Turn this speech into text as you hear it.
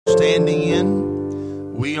standing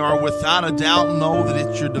in. We are without a doubt know that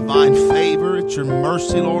it's your divine favor, it's your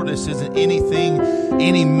mercy, Lord. This isn't anything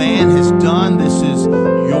any man has done. This is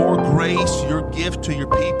your grace, your gift to your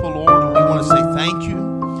people, Lord. And we want to say thank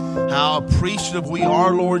you. How appreciative we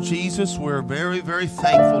are, Lord Jesus. We're very, very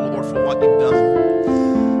thankful, Lord, for what you've done.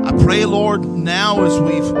 I pray, Lord, now as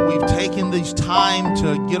we've taken this time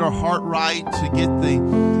to get our heart right, to get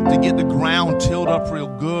the ground tilled up real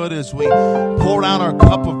good, as we pour out our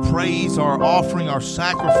cup of praise, our offering, our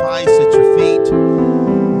sacrifice at your feet,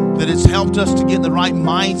 that it's helped us to get the right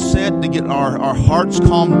mindset, to get our hearts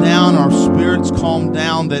calmed down, our spirits calmed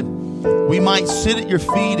down, that we might sit at your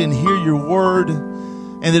feet and hear your word,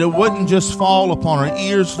 and that it wouldn't just fall upon our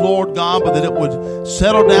ears, Lord God, but that it would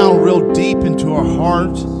settle down real deep into our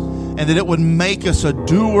heart, and that it would make us a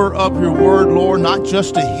doer of your word, Lord, not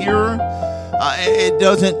just a hearer.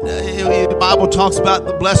 The Bible talks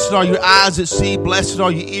about blessed are your eyes that see, blessed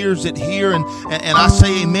are your ears that hear, and I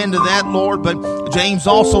say amen to that, Lord. But James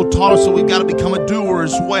also taught us that we've got to become a doer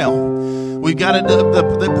as well. We've got to,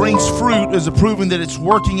 that brings fruit is a proving that it's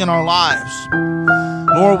working in our lives.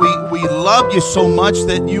 Lord, we love you so much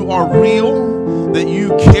that you are real, that you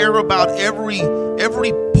care about every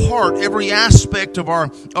part, every aspect of our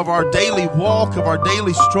daily walk, of our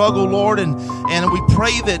daily struggle, Lord. And we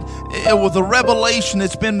pray that with the revelation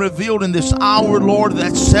that's been revealed in this hour, Lord,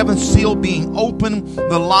 that seventh seal being open,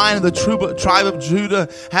 the Lion of the tribe of Judah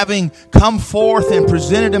having come forth and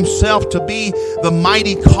presented himself to be the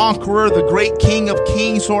mighty conqueror, the great King of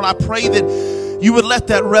kings, Lord, I pray that you would let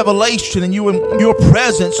that revelation and your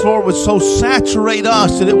presence, Lord, would so saturate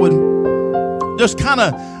us that it would just kind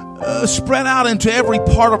of spread out into every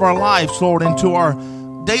part of our lives, Lord, into our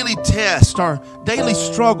daily tests, our daily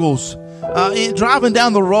struggles, driving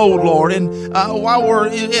down the road, Lord, and while we're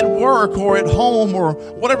at work or at home or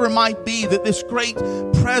whatever it might be, that this great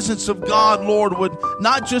presence of God, Lord, would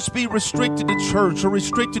not just be restricted to church or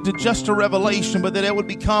restricted to just a revelation, but that it would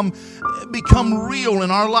become real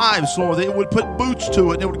in our lives, Lord, that it would put boots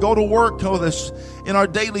to it, and it would go to work with us in our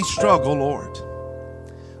daily struggle, Lord.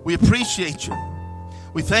 We appreciate you.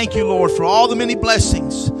 We thank you, Lord, for all the many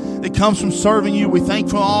blessings that comes from serving you. We thank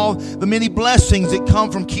for all the many blessings that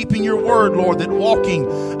come from keeping your word, Lord, that walking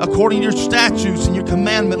according to your statutes and your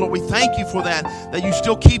commandment, Lord. We thank you for that you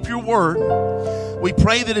still keep your word. We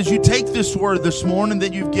pray that as you take this word this morning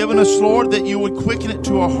that you've given us, Lord, that you would quicken it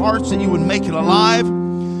to our hearts, that you would make it alive,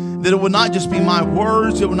 that it would not just be my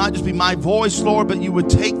words, it would not just be my voice, Lord, but you would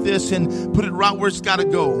take this and put it right where it's got to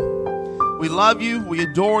go. We love you. We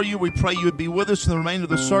adore you. We pray you would be with us in the remainder of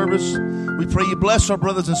the service. We pray you bless our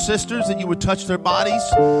brothers and sisters, that you would touch their bodies,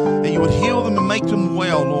 that you would heal them and make them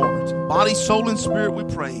well, Lord. Body, soul, and spirit, we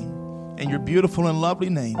pray. In your beautiful and lovely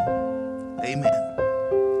name. Amen.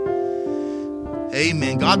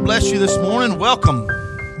 Amen. God bless you this morning. Welcome.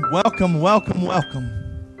 Welcome, welcome, welcome.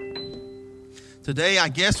 Today, I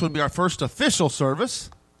guess, would be our first official service.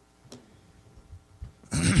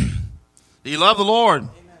 Do you love the Lord?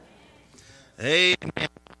 Amen.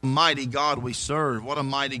 Mighty God we serve. What a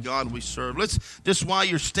mighty God we serve. Let's, just while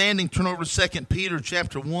you're standing, turn over to 2 Peter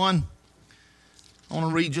chapter 1. I want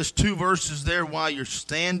to read just 2 verses there while you're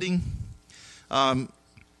standing.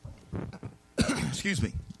 Excuse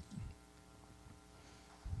me.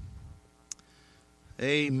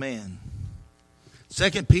 Amen.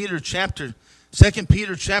 2 Peter chapter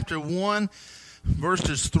 1,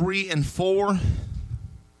 verses 3 and 4.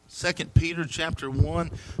 2 Peter chapter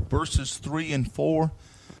 1, verses 3 and 4.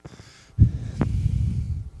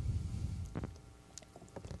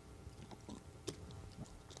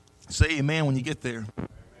 Say amen when you get there.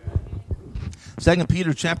 2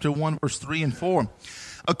 Peter chapter 1, verse 3 and 4.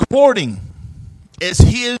 According as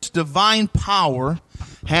his divine power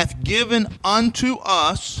hath given unto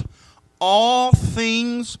us all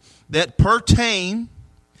things that pertain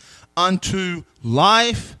unto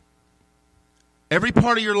life, every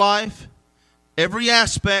part of your life, every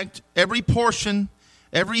aspect, every portion,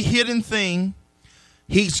 every hidden thing,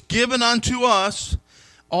 he's given unto us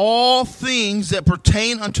all things that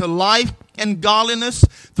pertain unto life and godliness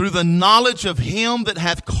through the knowledge of him that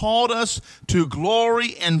hath called us to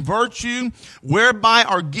glory and virtue, whereby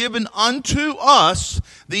are given unto us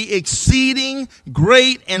the exceeding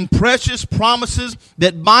great and precious promises,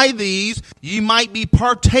 that by these ye might be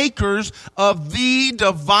partakers of the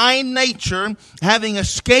divine nature, having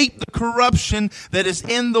escaped the corruption that is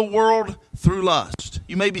in the world through lust.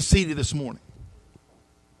 You may be seated this morning.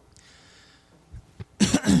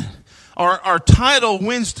 Our title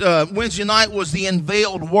Wednesday night was the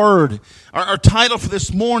Inveiled Word. Our title for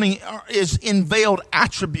this morning is Inveiled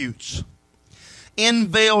Attributes.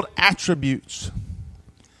 Inveiled Attributes.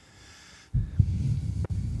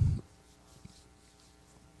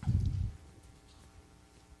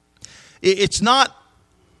 It's not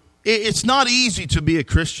easy to be a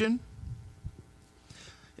Christian.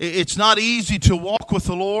 It's not easy to walk with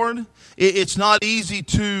the Lord. It's not easy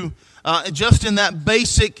to, just in that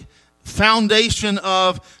basic foundation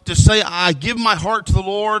of to say, I give my heart to the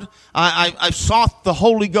Lord. I've sought the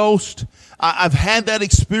Holy Ghost. I've had that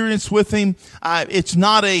experience with Him. It's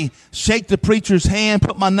not a shake the preacher's hand,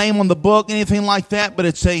 put my name on the book, anything like that, but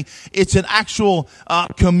it's an actual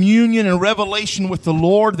communion and revelation with the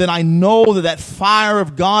Lord, that I know that fire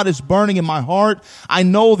of God is burning in my heart. I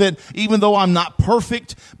know that even though I'm not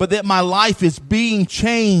perfect, but that my life is being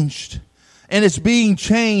changed. And it's being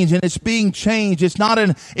changed, and it's being changed. It's not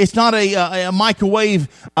a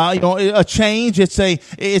microwave, a change. It's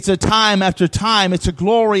a time after time. It's a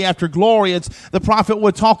glory after glory. It's the prophet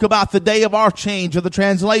would talk about the day of our change, of the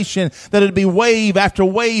translation, that it'd be wave after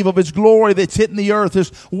wave of His glory that's hitting the earth.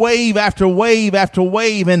 There's wave after wave after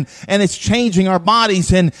wave, and it's changing our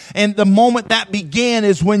bodies. And the moment that began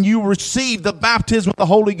is when you receive the baptism of the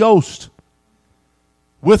Holy Ghost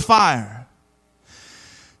with fire.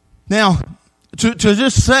 Now, to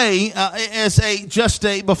just say,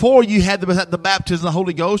 before you had the baptism of the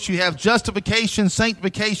Holy Ghost, you have justification,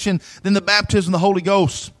 sanctification, then the baptism of the Holy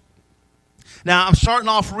Ghost. Now, I'm starting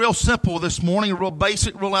off real simple this morning, real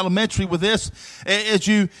basic, real elementary with this. As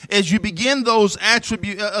you begin those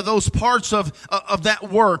those parts of that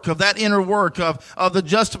work, of that inner work, of the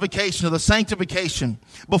justification, of the sanctification,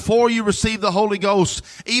 before you receive the Holy Ghost,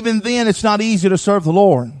 even then it's not easy to serve the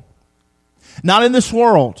Lord. Not in this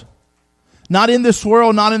world. Not in this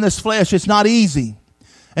world, not in this flesh. It's not easy.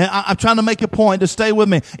 And I'm trying to make a point to stay with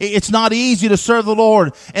me. It's not easy to serve the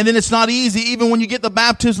Lord. And then it's not easy, even when you get the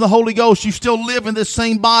baptism of the Holy Ghost, you still live in this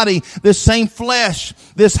same body, this same flesh,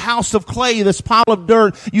 this house of clay, this pile of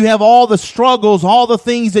dirt. You have all the struggles, all the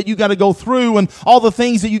things that you got to go through, and all the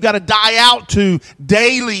things that you got to die out to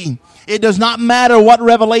daily. It does not matter what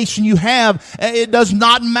revelation you have. It does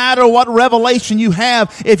not matter what revelation you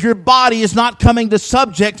have if your body is not coming to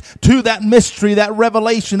subject to that mystery, that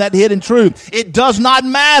revelation, that hidden truth. It does not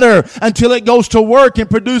matter until it goes to work in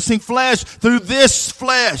producing flesh through this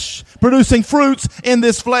flesh, producing fruits in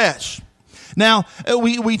this flesh. Now,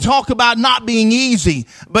 we talk about not being easy,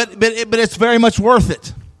 but it's very much worth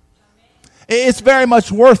it. It's very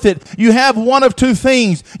much worth it. You have one of two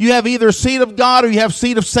things. You have either seed of God or you have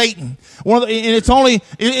seed of Satan. And it's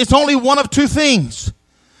only one of two things.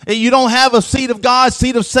 You don't have a seed of God,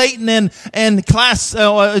 seed of Satan, and class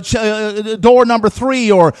door number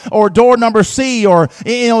 3 or door number C, or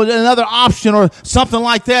another option or something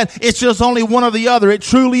like that. It's just only one or the other. It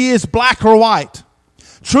truly is black or white.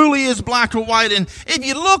 Truly is black or white. And if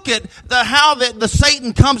you look at how the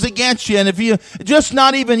Satan comes against you, and if you just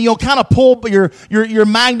not even, kind of pull your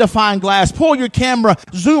magnifying glass, pull your camera,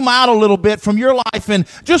 zoom out a little bit from your life, and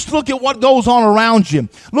just look at what goes on around you.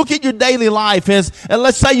 Look at your daily life. As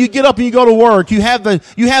let's say you get up and you go to work, you have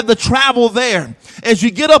the travel there. As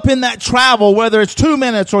you get up in that travel, whether it's 2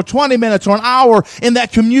 minutes or 20 minutes or an hour in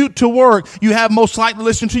that commute to work, you have most likely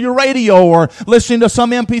listening to your radio or listening to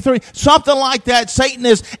some MP3, something like that. Satan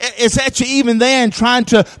is at you even then, trying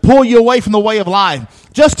to pull you away from the way of life.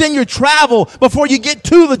 Just in your travel before you get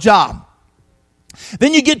to the job.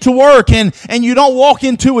 Then you get to work and you don't walk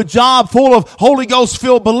into a job full of Holy Ghost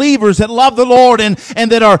filled believers that love the Lord and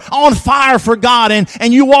that are on fire for God,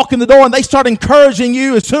 and you walk in the door and they start encouraging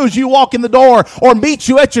you as soon as you walk in the door or meet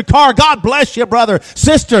you at your car. God bless you, brother,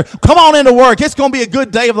 sister. Come on into work. It's going to be a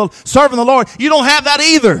good day of serving the Lord. You don't have that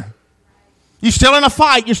either. You're still in a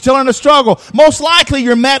fight. You're still in a struggle. Most likely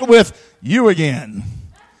you're met with, you again.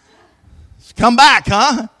 Come back,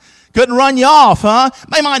 huh? Couldn't run you off, huh?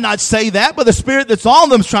 They might not say that, but the spirit that's on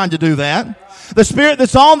them is trying to do that. The spirit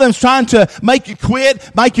that's on them is trying to make you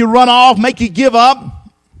quit, make you run off, make you give up.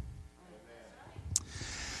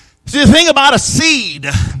 See, the thing about a seed,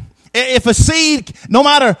 if a seed, no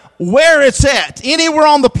matter where it's at, anywhere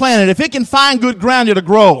on the planet, if it can find good ground, it'll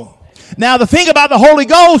grow. Now, the thing about the Holy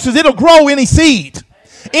Ghost is it'll grow any seed.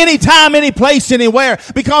 Anytime, any place, anywhere,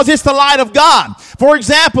 because it's the light of God. For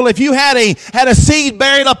example, if you had a seed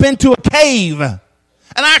buried up into a cave, an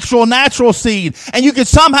actual natural seed, and you could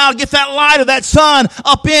somehow get that light of that sun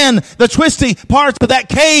up in the twisty parts of that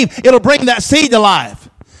cave, it'll bring that seed to life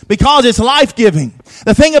because it's life-giving.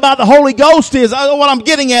 The thing about the Holy Ghost is, what I'm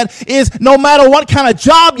getting at is, no matter what kind of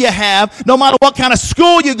job you have, no matter what kind of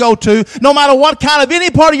school you go to, no matter what kind of any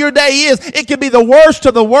part of your day is, it could be the worst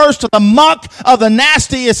of the muck of the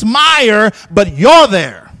nastiest mire, but you're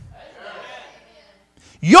there.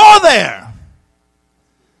 You're there.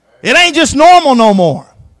 It ain't just normal no more.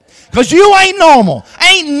 Because you ain't normal.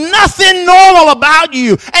 Ain't nothing normal about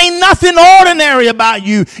you. Ain't nothing ordinary about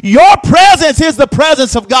you. Your presence is the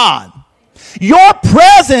presence of God. Your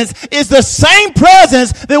presence is the same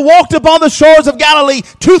presence that walked upon the shores of Galilee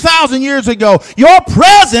 2,000 years ago. Your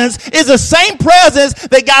presence is the same presence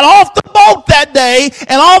that got off the boat that day,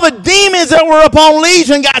 and all the demons that were upon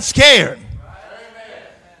Legion got scared.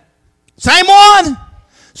 Same one.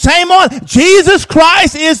 Same one. Jesus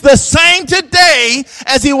Christ is the same today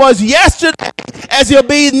as he was yesterday, as he'll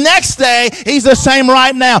be next day. He's the same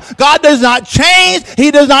right now. God does not change. He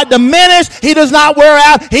does not diminish. He does not wear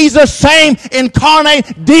out. He's the same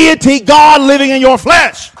incarnate deity, God living in your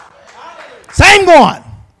flesh. Same one.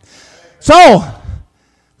 So,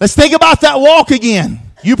 let's think about that walk again.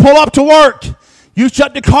 You pull up to work. You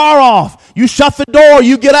shut the car off. You shut the door.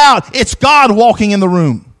 You get out. It's God walking in the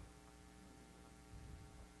room.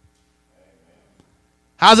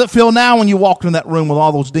 How does it feel now when you walk in that room with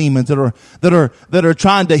all those demons that are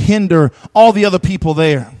trying to hinder all the other people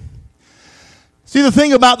there? See, the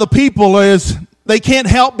thing about the people is they can't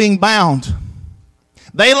help being bound.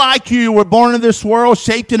 They, like you, were born in this world,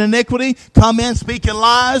 shaped in iniquity, come in speaking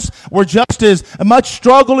lies, were just as much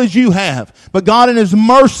struggle as you have. But God in his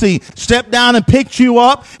mercy stepped down and picked you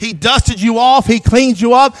up. He dusted you off. He cleaned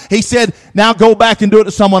you up. He said, now go back and do it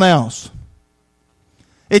to someone else.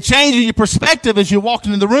 It changes your perspective as you're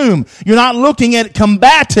walking in the room. You're not looking at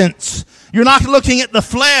combatants. You're not looking at the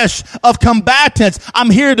flesh of combatants. I'm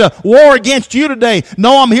here to war against you today.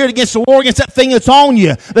 No, I'm here against the war against that thing that's on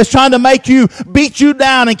you, that's trying to make you, beat you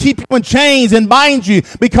down and keep you in chains and bind you.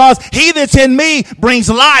 Because he that's in me brings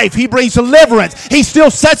life. He brings deliverance. He still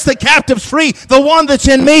sets the captives free, the one that's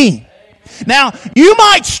in me. Now, you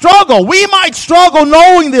might struggle. We might struggle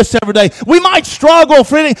knowing this every day. We might struggle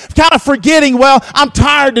kind of forgetting, well, I'm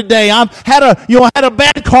tired today. I had a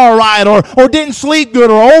bad car ride or didn't sleep good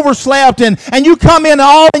or overslept. And you come in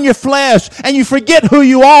all in your flesh and you forget who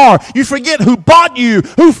you are. You forget who bought you,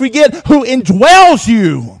 forget who indwells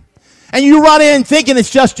you. And you run in thinking it's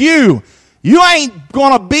just you. You ain't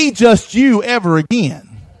going to be just you ever again.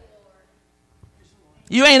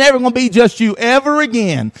 You ain't ever going to be just you ever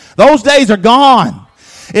again. Those days are gone.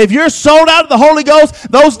 If you're sold out of the Holy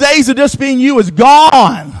Ghost, those days of just being you is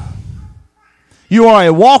gone. You are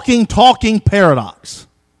a walking, talking paradox.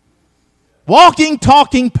 Walking,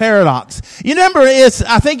 talking paradox. You remember,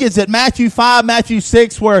 I think it's at Matthew 5, Matthew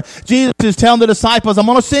 6, where Jesus is telling the disciples, I'm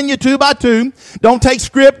going to send you 2 by 2. Don't take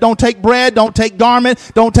script, don't take bread, don't take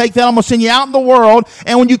garment, don't take that. I'm going to send you out in the world.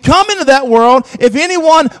 And when you come into that world, if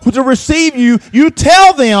anyone was to receive you, you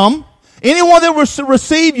tell them, anyone that was to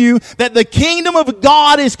receive you, that the kingdom of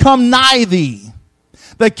God is come nigh thee.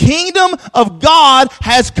 The kingdom of God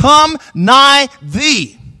has come nigh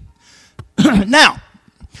thee. Now,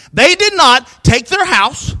 they did not take their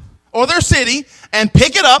house or their city and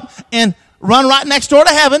pick it up and run right next door to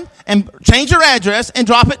heaven and change their address and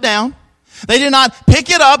drop it down. They did not pick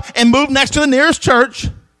it up and move next to the nearest church,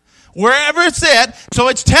 wherever it's at. So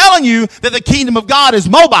it's telling you that the kingdom of God is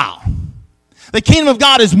mobile. The kingdom of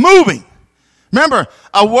God is moving. Remember,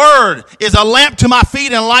 a word is a lamp to my feet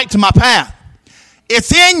and a light to my path.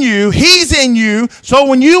 It's in you. He's in you. So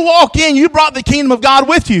when you walk in, you brought the kingdom of God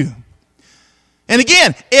with you. And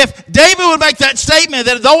again, if David would make that statement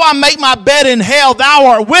that though I make my bed in hell, thou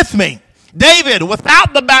art with me. David,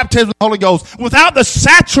 without the baptism of the Holy Ghost, without the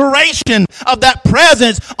saturation of that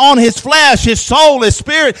presence on his flesh, his soul, his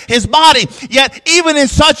spirit, his body, yet even in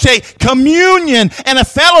such a communion and a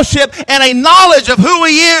fellowship and a knowledge of who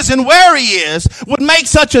he is and where he is, would make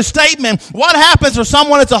such a statement. What happens for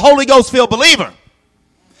someone that's a Holy Ghost-filled believer?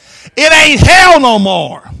 It ain't hell no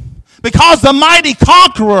more. Because the mighty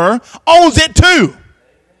conqueror owns it too.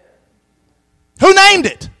 Who named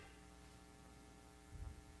it?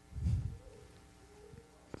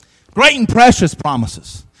 Great and precious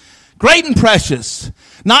promises. Great and precious.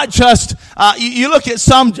 Not just, you look at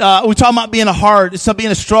some, we're talking about being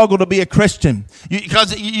being a struggle to be a Christian.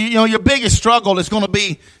 Because your biggest struggle is going to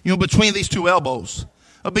be, between these two elbows.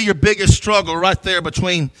 It'll be your biggest struggle right there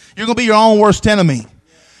between, you're going to be your own worst enemy.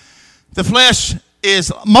 The flesh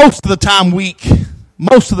is most of the time weak.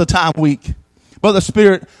 But the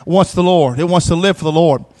Spirit wants the Lord. It wants to live for the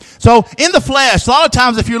Lord. So in the flesh, a lot of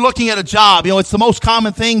times if you're looking at a job, it's the most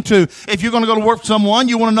common thing if you're going to go to work for someone,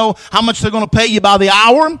 you want to know how much they're going to pay you by the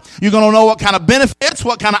hour. You're going to know what kind of benefits,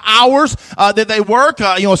 what kind of hours that they work,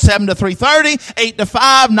 7 to 3:30, 8 to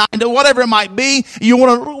 5, 9 to whatever it might be. You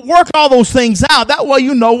want to work all those things out. That way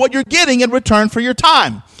you know what you're getting in return for your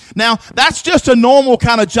time. Now, that's just a normal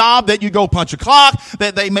kind of job that you go punch a clock,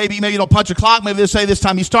 that they maybe you don't punch a clock, maybe they say this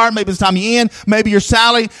time you start, maybe this time you end, maybe your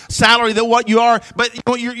salary that what you are, but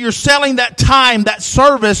you're selling that time, that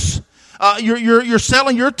service. You're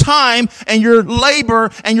selling your time and your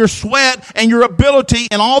labor and your sweat and your ability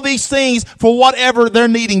and all these things for whatever they're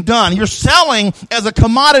needing done. You're selling as a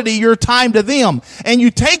commodity your time to them. And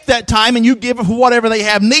you take that time and you give it for whatever they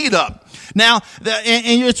have need of. Now,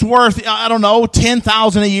 and it's worth, I don't know,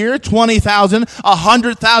 $10,000 a year, $20,000,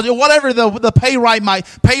 $100,000, whatever the pay rate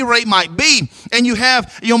might be. And you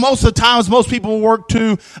have, most of the times, most people work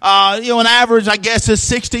to, an average, I guess, is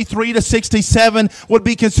 63 to 67 would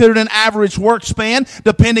be considered an average work span,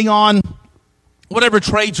 depending on whatever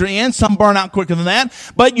trades you're in. Some burn out quicker than that.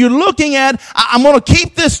 But you're looking at, I'm going to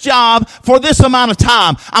keep this job for this amount of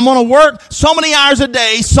time. I'm going to work so many hours a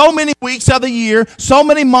day, so many weeks of the year, so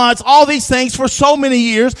many months, all these things for so many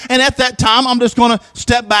years. And at that time, I'm just going to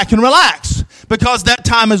step back and relax. Because that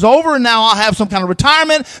time is over and now I'll have some kind of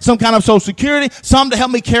retirement, some kind of Social Security, something to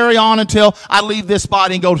help me carry on until I leave this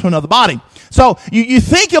body and go to another body. So you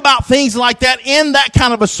think about things like that in that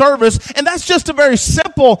kind of a service, and that's just a very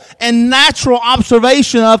simple and natural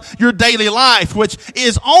observation of your daily life, which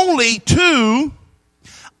is only to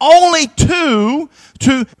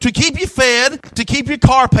keep you fed, to keep your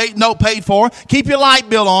car paid for, keep your light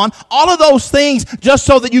bill on, all of those things just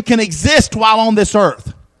so that you can exist while on this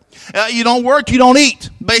earth. You don't work, you don't eat.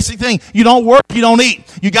 Basic thing. You don't work, you don't eat.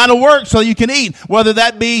 You got to work so you can eat. Whether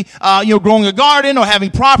that be, growing a garden or having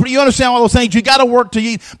property. You understand all those things. You got to work to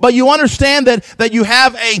eat. But you understand that you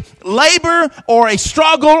have a labor or a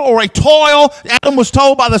struggle or a toil. Adam was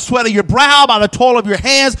told, by the sweat of your brow, by the toil of your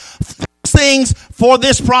hands, things for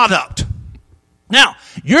this product. Now,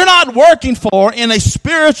 you're not working for, in a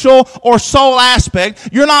spiritual or soul aspect,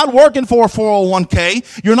 you're not working for a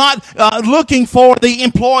 401k. You're not looking for the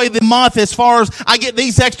employee of the month as far as, I get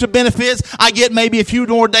these extra benefits. I get maybe a few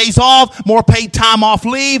more days off, more paid time off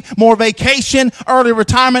leave, more vacation, early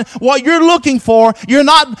retirement. What you're looking for, you're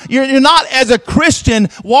not as a Christian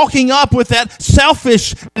walking up with that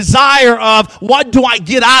selfish desire of, what do I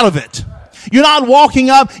get out of it? You're not walking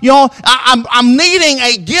up, I'm needing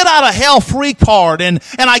a get out of hell free card. And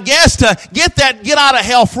I guess to get that get out of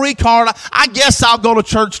hell free card, I guess I'll go to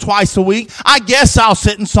church twice a week. I guess I'll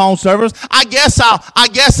sit in song service. I guess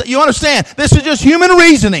you understand. This is just human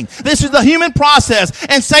reasoning. This is the human process.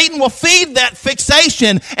 And Satan will feed that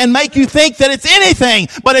fixation and make you think that it's anything,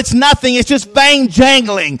 but it's nothing. It's just vain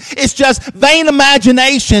jangling. It's just vain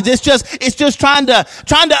imaginations. It's just trying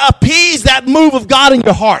to appease that move of God in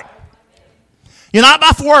your heart. You're not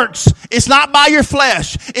by works. It's not by your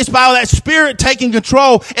flesh. It's by that Spirit taking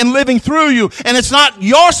control and living through you. And it's not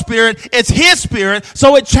your spirit, it's His Spirit.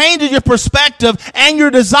 So it changes your perspective and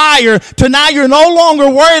your desire to now you're no longer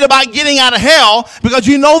worried about getting out of hell because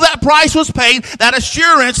you know that price was paid, that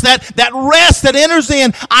assurance, that rest that enters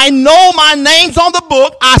in. I know my name's on the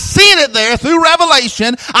book. I seen it there through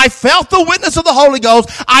revelation. I felt the witness of the Holy Ghost.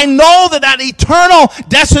 I know that eternal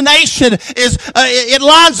destination is, it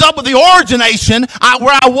lines up with the origination.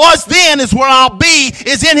 Where I was then is where I'll be,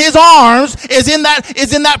 is in His arms, is in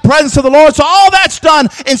that presence of the Lord. So all that's done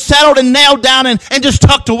and settled and nailed down and just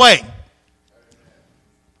tucked away.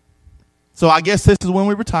 So I guess this is when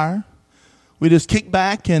we retire. We just kick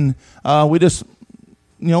back and we just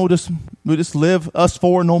live us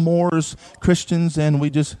four no more as Christians, and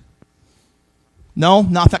no,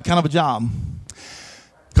 not that kind of a job.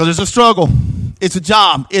 Because it's a struggle. It's a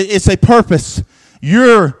job. It's a purpose.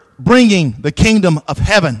 You're bringing the kingdom of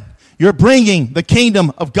heaven. You're bringing the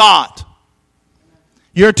kingdom of God.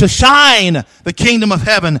 You're to shine the kingdom of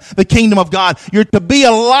heaven, the kingdom of God. You're to be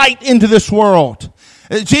a light into this world.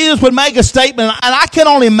 Jesus would make a statement, and I can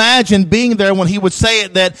only imagine being there when He would say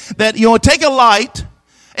it, that take a light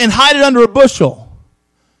and hide it under a bushel.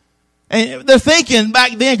 And they're thinking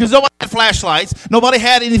back then, because nobody had flashlights, nobody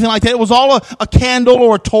had anything like that. It was all a candle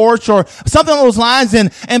or a torch or something along those lines.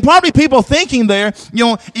 And probably people thinking there,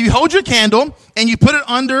 you hold your candle and you put it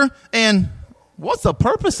under, and what's the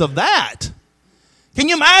purpose of that? Can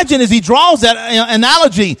you imagine as he draws that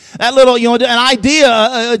analogy, that little, an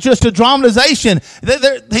idea, just a dramatization?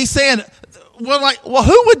 He's saying, well,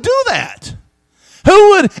 who would do that? Who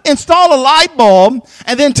would install a light bulb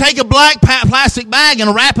and then take a black plastic bag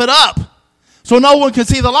and wrap it up so no one can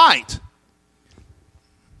see the light?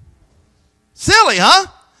 Silly, huh?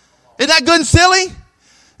 Isn't that good and silly?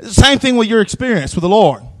 It's the same thing with your experience with the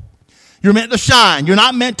Lord. You're meant to shine. You're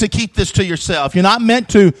not meant to keep this to yourself. You're not meant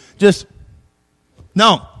to just,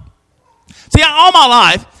 no. See, all my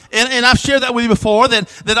life, and I've shared that with you before,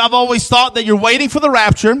 that I've always thought that you're waiting for the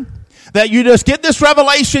rapture, That you just get this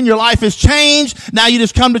revelation, your life has changed. Now you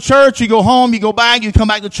just come to church, you go home, you go back, you come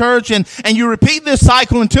back to church, and you repeat this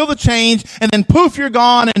cycle until the change, and then poof, you're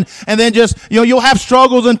gone, and then just, you'll have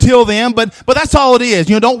struggles until then, but that's all it is.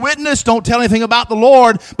 Don't witness, don't tell anything about the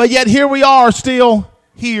Lord, but yet here we are still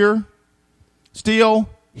here, still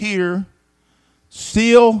here,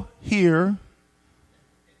 still here,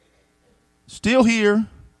 still here.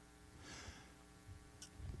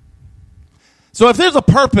 So if there's a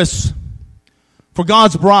purpose for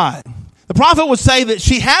God's bride, the prophet would say that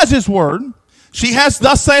she has his word, she has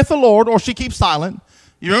thus saith the Lord, or she keeps silent.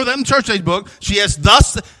 You remember that in the church age book? She has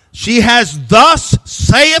thus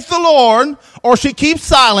saith the Lord, or she keeps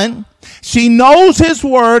silent. She knows his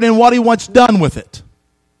word and what he wants done with it.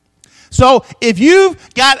 So if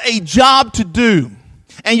you've got a job to do,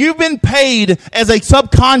 and you've been paid as a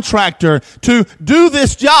subcontractor to do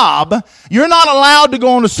this job, you're not allowed to go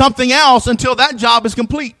on to something else until that job is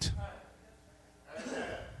complete.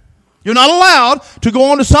 You're not allowed to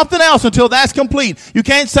go on to something else until that's complete. You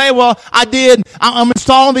can't say, well, I'm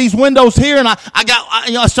installing these windows here, and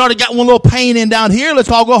I started getting one little pane in down here. Let's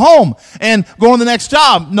all go home and go on the next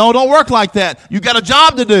job. No, don't work like that. You got a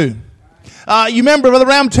job to do. You remember Brother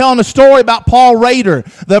Ram telling a story about Paul Rader,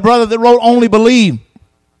 the brother that wrote Only Believe.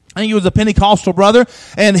 I think he was a Pentecostal brother,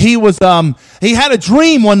 and he had a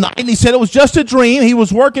dream one night, and he said it was just a dream. He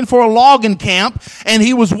was working for a logging camp, and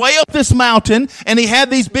he was way up this mountain, and he had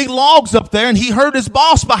these big logs up there, and he heard his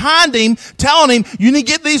boss behind him telling him, you need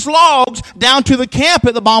to get these logs down to the camp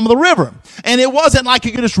at the bottom of the river. And it wasn't like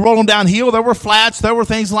you could just roll them downhill. There were flats, there were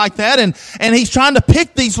things like that, and he's trying to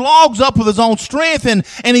pick these logs up with his own strength, and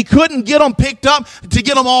he couldn't get them picked up to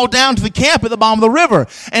get them all down to the camp at the bottom of the river.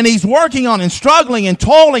 And he's working on and struggling and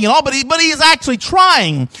toiling and all, but he is actually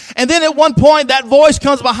trying. And then at one point, that voice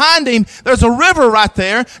comes behind him. There's a river right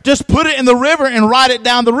there. Just put it in the river and ride it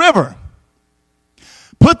down the river.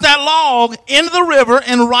 Put that log into the river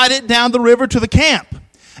and ride it down the river to the camp.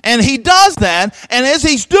 And he does that, and as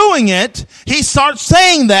he's doing it, he starts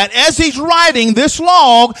saying that as he's riding this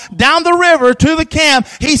log down the river to the camp,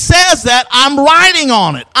 he says that, I'm riding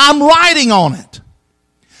on it. I'm riding on it.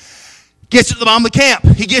 Gets it to the bottom of the camp.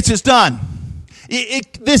 He gets it done.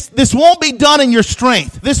 This won't be done in your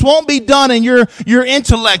strength. This won't be done in your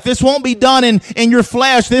intellect. This won't be done in your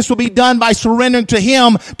flesh. This will be done by surrendering to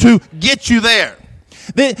him to get you there.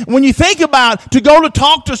 When you think about to go to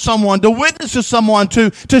talk to someone, to witness to someone,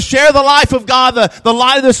 to share the life of God, the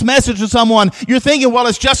light of this message to someone, you're thinking, well,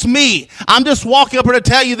 it's just me. I'm just walking up here to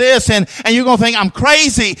tell you this, and you're going to think I'm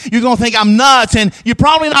crazy. You're going to think I'm nuts, and you're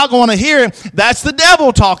probably not going to hear it. That's the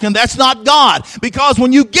devil talking. That's not God. Because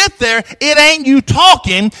when you get there, it ain't you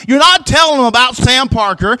talking. You're not telling them about Sam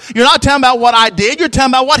Parker. You're not telling them about what I did. You're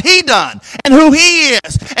telling them about what he done and who he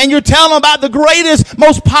is. And you're telling them about the greatest,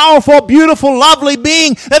 most powerful, beautiful, lovely being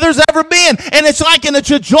that there's ever been. And it's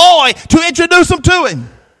a joy to introduce them to him.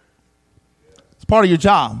 It's part of your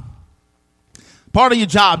job. Part of your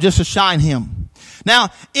job, just to shine him. Now,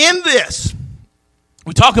 in this,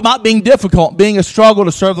 we talk about being difficult, being a struggle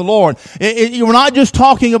to serve the Lord. We're not just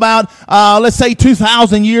talking about, let's say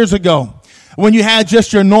 2,000 years ago, when you had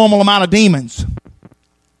just your normal amount of demons.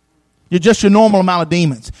 You're just your normal amount of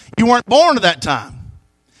demons. You weren't born at that time.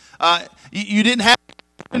 You didn't have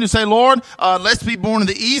to say, Lord, let's be born in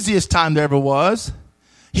the easiest time there ever was.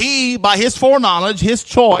 He, by his foreknowledge, his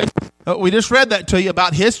choice, we just read that to you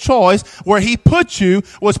about his choice, where he put you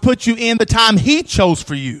in the time he chose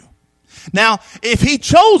for you. Now, if he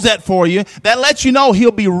chose that for you, that lets you know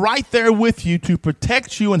he'll be right there with you to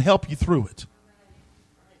protect you and help you through it.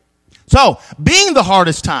 So, being the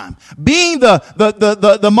hardest time, being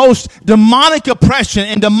the most demonic oppression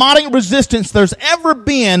and demonic resistance there's ever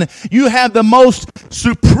been, you have the most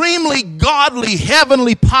supremely godly,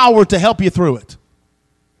 heavenly power to help you through it.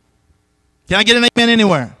 Can I get an amen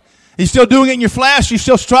anywhere? You're still doing it in your flesh? You're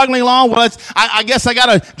still struggling along? Well, I guess I got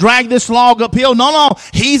to drag this log uphill. No.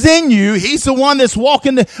 He's in you. He's the one that's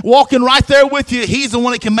walking right there with you. He's the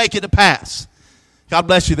one that can make it to pass. God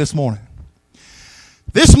bless you this morning.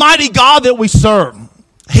 This mighty God that we serve,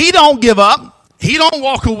 he don't give up. He don't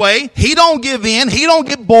walk away. He don't give in. He don't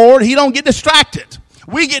get bored. He don't get distracted.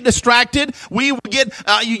 We get distracted. You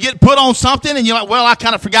get put on something and you're like, well, I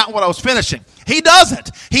kind of forgot what I was finishing. He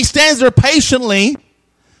doesn't. He stands there patiently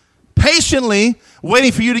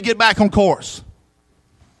waiting for you to get back on course.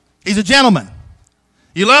 He's a gentleman.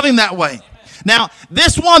 You love him that way. Now,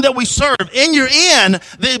 this one that we serve, and you're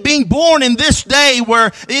being born in this day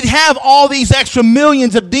where it have all these extra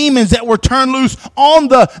millions of demons that were turned loose on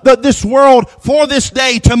this world for this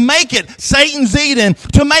day to make it Satan's Eden,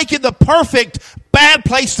 to make it the perfect bad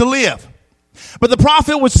place to live. But the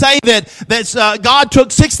prophet would say that God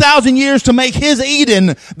took 6,000 years to make his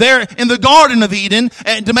Eden there in the Garden of Eden,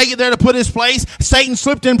 and to make it there to put his place. Satan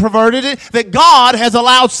slipped in and perverted it. That God has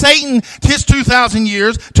allowed Satan his 2,000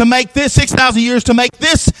 years to make this 6,000 years to make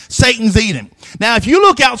this Satan's Eden. Now, if you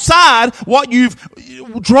look outside what you've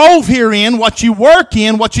drove here in, what you work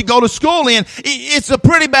in, what you go to school in, it's a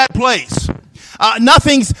pretty bad place.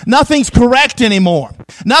 Nothing's correct anymore.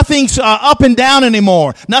 Nothing's up and down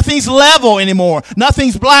anymore. Nothing's level anymore.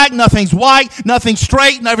 Nothing's black, nothing's white, nothing's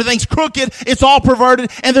straight, and everything's crooked. It's all perverted,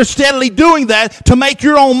 and they're steadily doing that to make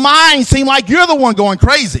your own mind seem like you're the one going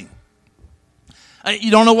crazy.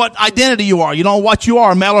 You don't know what identity you are. You don't know what you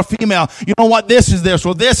are, male or female. You don't know what this is this,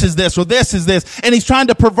 or this is this, or this is this. And he's trying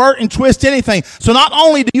to pervert and twist anything. So not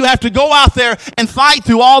only do you have to go out there and fight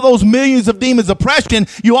through all those millions of demons' oppression,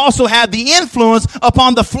 you also have the influence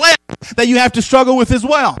upon the flesh that you have to struggle with as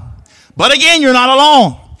well. But again, you're not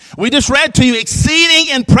alone. We just read to you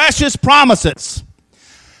exceeding and precious promises.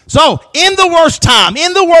 So, in the worst time,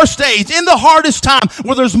 in the worst age, in the hardest time,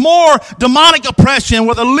 where there's more demonic oppression,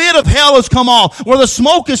 where the lid of hell has come off, where the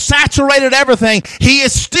smoke has saturated everything, he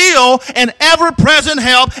is still an ever-present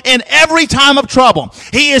help in every time of trouble.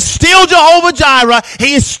 He is still Jehovah Jireh.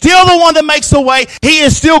 He is still the one that makes the way. He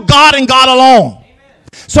is still God and God alone.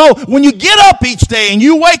 So when you get up each day and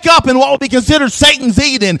you wake up in what would be considered Satan's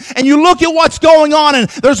Eden, and you look at what's going on, and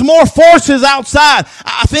there's more forces outside.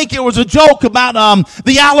 I think it was a joke about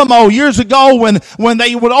the Alamo years ago when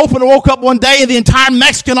they would woke up one day and the entire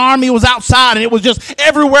Mexican army was outside, and it was just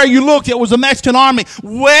everywhere you looked, it was a Mexican army.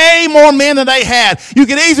 Way more men than they had. You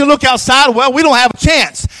could easily look outside, well, we don't have a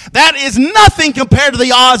chance. That is nothing compared to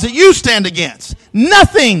the odds that you stand against.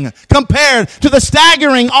 Nothing compared to the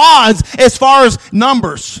staggering odds as far as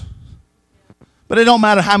numbers. But it don't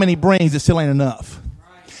matter how many brings, it still ain't enough.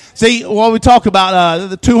 See, what we talk about,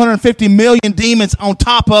 the 250 million demons on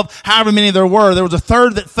top of however many there were. There was a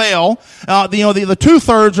third that fell. The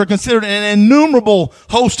 2/3 are considered an innumerable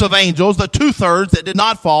host of angels. The 2/3 that did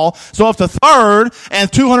not fall. So if the third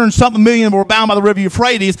and 200 something million were bound by the river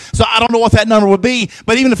Euphrates, so I don't know what that number would be.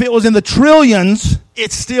 But even if it was in the trillions,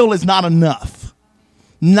 it still is not enough.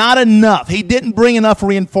 Not enough. He didn't bring enough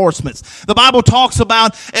reinforcements. The Bible talks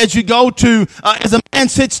about as you go to, as a man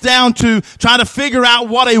sits down to try to figure out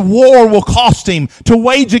what a war will cost him, to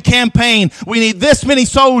wage a campaign. We need this many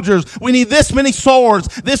soldiers. We need this many swords,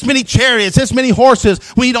 this many chariots, this many horses.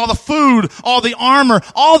 We need all the food, all the armor,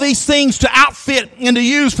 all these things to outfit and to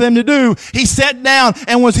use for them to do. He sat down,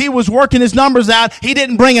 and as he was working his numbers out, he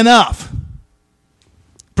didn't bring enough.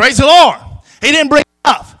 Praise the Lord. He didn't bring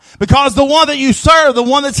enough. Because the one that you serve, the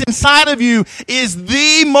one that's inside of you, is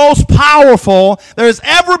the most powerful there has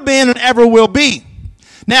ever been and ever will be.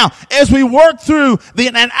 Now, as we work through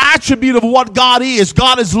an attribute of what God is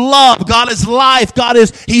love, God is life,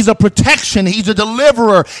 He's a protection, He's a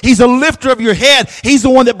deliverer, He's a lifter of your head, He's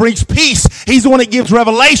the one that brings peace, He's the one that gives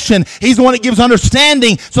revelation, He's the one that gives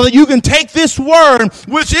understanding, so that you can take this word,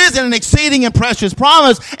 which is an exceeding and precious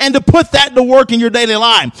promise, and to put that to work in your daily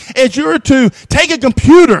life. As you're to take a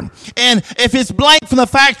computer, and if it's blank from the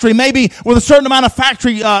factory, maybe with a certain amount of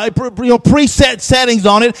factory preset settings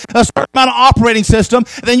on it, a certain amount of operating system,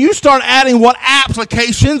 then you start adding what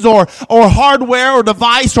applications or hardware or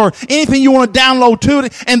device or anything you want to download to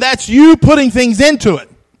it, and that's you putting things into it.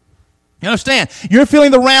 You understand? You're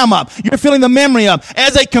filling the RAM up. You're filling the memory up.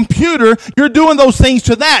 As a computer, you're doing those things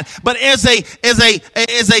to that. But as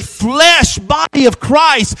a flesh body of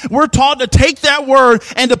Christ, we're taught to take that word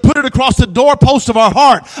and to put it across the doorpost of our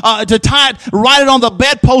heart, to tie it, write it on the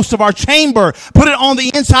bedpost of our chamber, put it on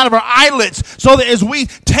the inside of our eyelids, so that as we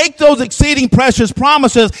take those exceeding precious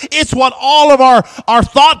promises, it's what all of our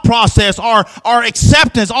thought process, our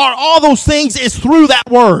acceptance, all those things is through that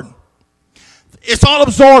word. It's all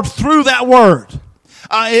absorbed through that word.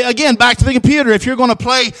 Again, back to the computer. If you're going to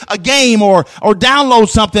play a game or download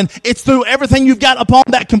something, it's through everything you've got upon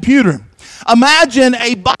that computer. Imagine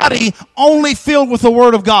a body only filled with the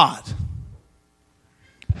Word of God.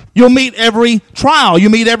 You'll meet every trial. You'll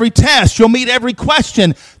meet every test. You'll meet every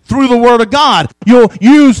question through the Word of God.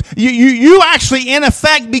 You actually, in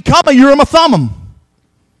effect, become a Urim and Thummim.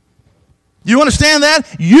 You understand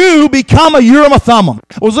that? You become a Urim and Thummim.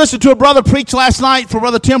 I was listening to a brother preach last night for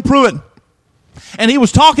Brother Tim Pruitt. And he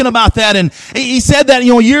was talking about that, and he said that,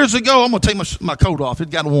 years ago. I'm going to take my coat off. It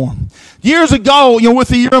got warm. Years ago, with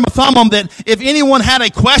the Urim and Thummim, that if anyone had a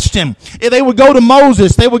question, if they would go to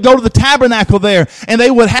Moses, they would go to the tabernacle there, and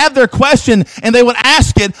they would have their question, and they would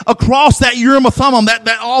ask it across that Urim and Thummim,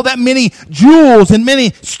 all that many jewels and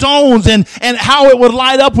many stones, and how it would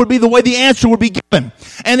light up would be the way the answer would be given.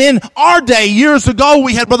 And in our day, years ago,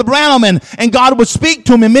 we had Brother Branham, and God would speak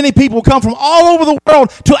to him, and many people would come from all over the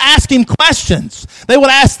world to ask him questions. They would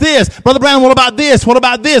ask this, Brother Branham, what about this? What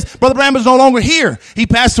about this? Brother Branham is no longer here. He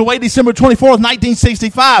passed away December 24th,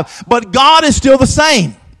 1965. But God is still the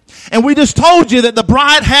same. And we just told you that the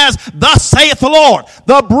bride has, thus saith the Lord.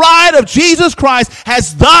 The bride of Jesus Christ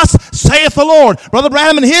has, thus saith the Lord. Brother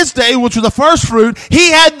Branham in his day, which was the first fruit,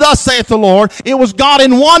 he had, thus saith the Lord. It was God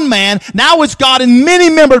in one man. Now it's God in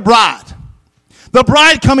many-membered bride. The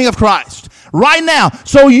bride coming of Christ. Right now.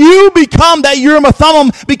 So you become that Urim and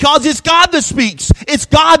Thummim because it's God that speaks. It's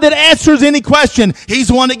God that answers any question. He's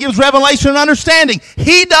the one that gives revelation and understanding.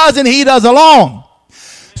 He does, and he does alone.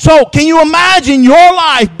 So can you imagine your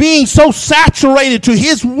life being so saturated to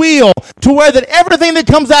his will to where that everything that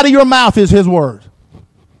comes out of your mouth is his word?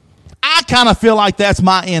 I kind of feel like that's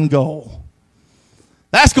my end goal.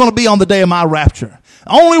 That's going to be on the day of my rapture.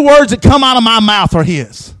 The only words that come out of my mouth are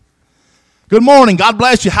his. Good morning. God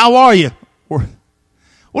bless you. How are you?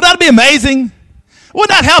 Would that be amazing? Would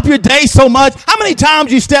that help your day so much? How many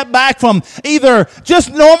times you step back from either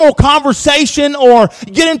just normal conversation or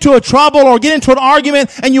get into a trouble or get into an argument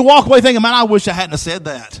and you walk away thinking, man, I wish I hadn't have said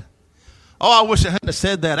that. Oh, I wish I hadn't have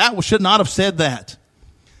said that. I should not have said that.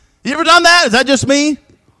 You ever done that? Is that just me?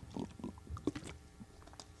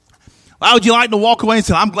 Why would you like to walk away and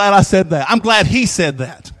say, I'm glad I said that. I'm glad he said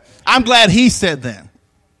that. I'm glad he said that.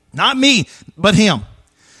 Not me, but him.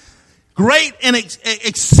 Great and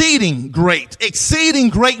exceeding great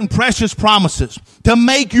and precious promises to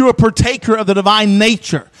make you a partaker of the divine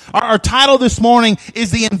nature. Our title this morning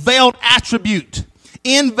is the Inveiled Attribute.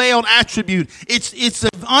 Inveiled attribute. It's an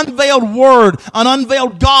unveiled word, an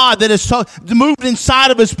unveiled God that is so moved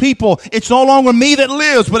inside of his people. It's no longer me that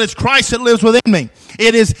lives, but it's Christ that lives within me.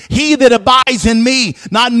 It is he that abides in me,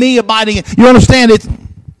 not me abiding in. You understand it?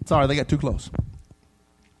 Sorry, they got too close.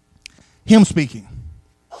 Him speaking.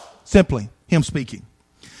 Simply, him speaking.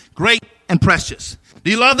 Great and precious. Do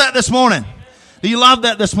you love that this morning? Do you love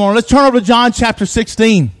that this morning? Let's turn over to John chapter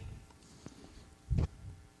 16.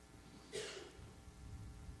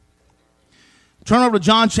 Turn over to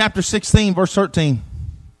John chapter 16, verse 13.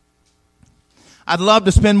 I'd love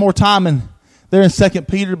to spend more time there in 2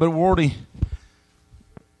 Peter, but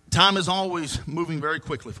time is always moving very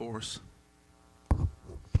quickly for us.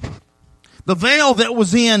 The veil that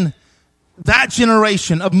was in that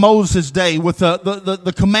generation of Moses' day with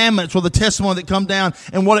the commandments or the testimony that come down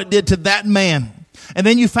and what it did to that man. And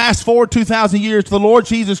then you fast forward 2,000 years to the Lord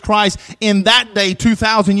Jesus Christ in that day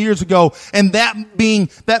 2,000 years ago. And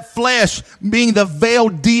that flesh being the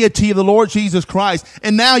veiled deity of the Lord Jesus Christ.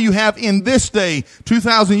 And now you have in this day,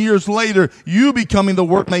 2,000 years later, you becoming the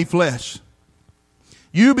Word made flesh.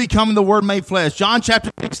 You becoming the Word made flesh. John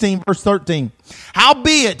chapter 16 verse 13.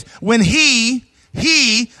 Howbeit when he,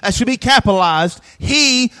 that should be capitalized,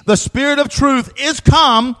 he, the Spirit of truth, is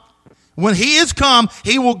come. When he is come,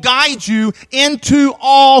 he will guide you into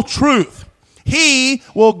all truth. He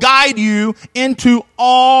will guide you into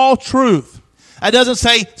all truth. That doesn't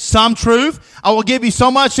say some truth. I will give you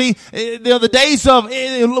so much. See, the days of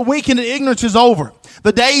weakened ignorance is over.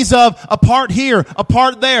 The days of a part here, a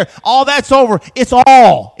part there, all that's over. It's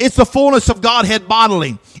all. It's the fullness of Godhead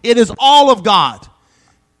bodily. It is all of God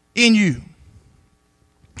in you.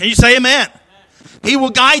 Can you say amen? He will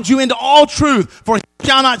guide you into all truth, for he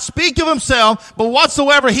shall not speak of himself, but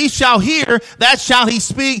whatsoever he shall hear, that shall he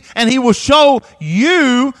speak, and he will show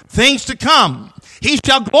you things to come. He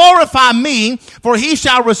shall glorify me, for he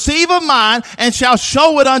shall receive of mine, and shall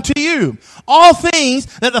show it unto you. All things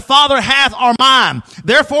that the Father hath are mine.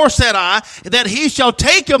 Therefore said I, that he shall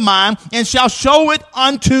take of mine, and shall show it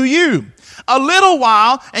unto you. A little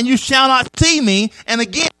while, and you shall not see me, and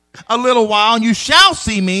again, a little while and you shall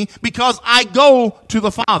see me, because I go to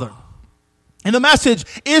the Father. In the Message,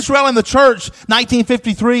 Israel in the Church,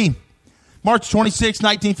 1953, March 26,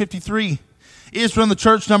 1953, Israel in the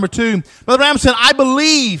Church, number 2. Brother Branham said, I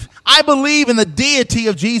believe in the deity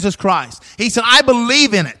of Jesus Christ. He said, I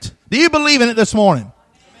believe in it. Do you believe in it this morning?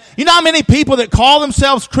 You know how many people that call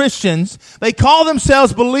themselves Christians, they call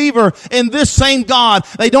themselves believer in this same God,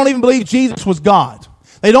 they don't even believe Jesus was God.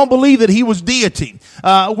 They don't believe that he was deity.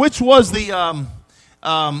 Which was the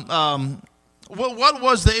what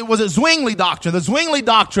was it Zwingli doctrine? The Zwingli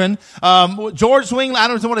doctrine, George Zwingli, I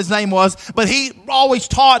don't know what his name was, but he always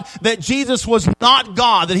taught that Jesus was not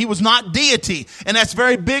God, that he was not deity. And that's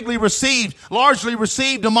very largely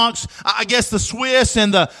received amongst, I guess, the Swiss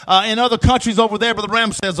and in other countries over there. Brother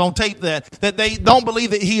Branham says on tape that they don't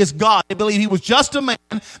believe that he is God. They believe he was just a man,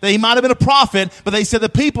 that he might have been a prophet, but they said the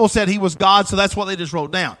people said he was God, so that's what they just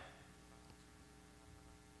wrote down.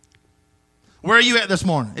 Where are you at this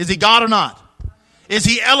morning? Is he God or not? Is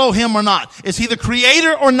he Elohim or not? Is he the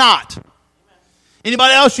creator or not?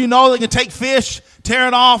 Anybody else you know that can take fish, tear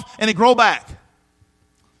it off, and it grow back?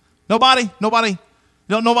 Nobody? Nobody?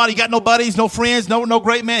 Nobody got no buddies, no friends, no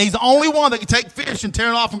great man. He's the only one that can take fish and tear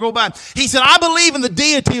it off and grow back. He said, I believe in the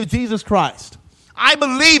deity of Jesus Christ. I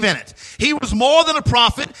believe in it. He was more than a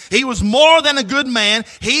prophet. He was more than a good man.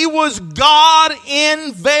 He was God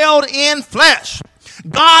veiled in flesh.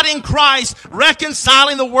 God in Christ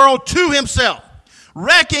reconciling the world to himself.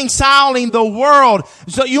 Reconciling the world.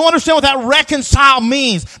 So you understand what that reconcile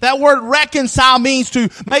means? That word reconcile means to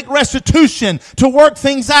make restitution, to work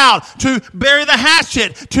things out, to bury the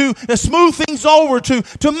hatchet, to smooth things over,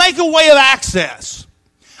 to make a way of access.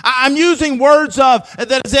 I'm using words of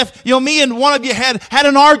that as if, me and one of you had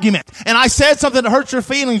an argument and I said something that hurt your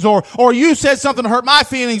feelings or you said something that hurt my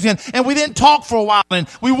feelings and we didn't talk for a while and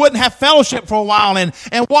we wouldn't have fellowship for a while and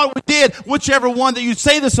what we did, whichever one that you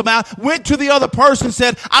say this about, went to the other person and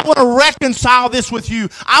said, I want to reconcile this with you.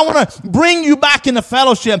 I want to bring you back into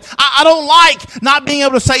fellowship. I don't like not being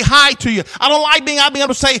able to say hi to you. I don't like not being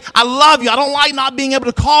able to say I love you. I don't like not being able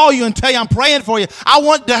to call you and tell you I'm praying for you. I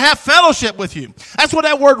want to have fellowship with you. That's what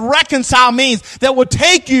that word reconcile means, that will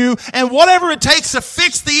take you and whatever it takes to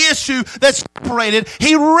fix the issue that's separated,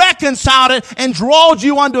 he reconciled it and drawed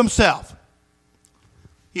you unto himself.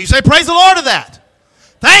 You say, praise the Lord to that.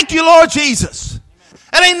 Thank you, Lord Jesus.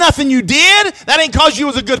 That ain't nothing you did. That ain't cause you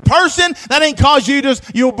was a good person. That ain't cause you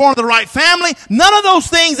were born to the right family. None of those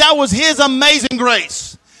things. That was his amazing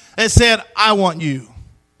grace that said, I want you.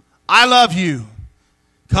 I love you.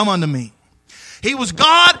 Come unto me. He was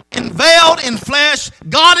God veiled in flesh,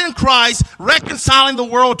 God in Christ, reconciling the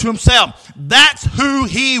world to himself. That's who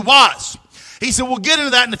he was. He said, we'll get into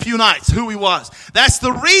that in a few nights, who he was. That's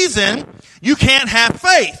the reason you can't have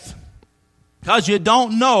faith, because you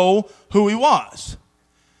don't know who he was.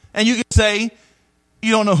 And you can say,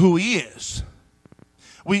 you don't know who he is.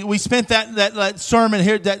 We spent that sermon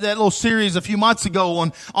here, that little series a few months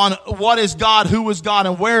ago on what is God, who is God,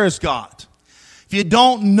 and where is God. If you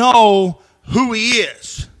don't know who he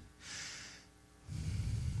is,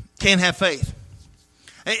 can't have faith.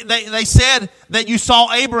 They said that you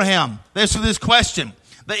saw Abraham. There's this question.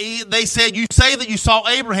 They said, you say that you saw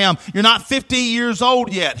Abraham. You're not 50 years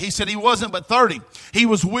old yet. He said he wasn't but 30. He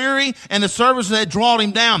was weary and the services had drawn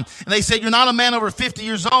him down. And they said, you're not a man over 50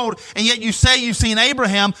 years old. And yet you say you've seen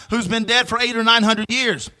Abraham, who's been dead for 800 or 900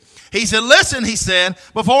 years. He said, listen, he said,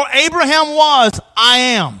 before Abraham was, I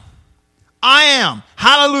am. I am.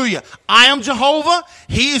 Hallelujah. I am Jehovah.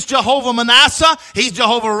 He is Jehovah Manasseh. He's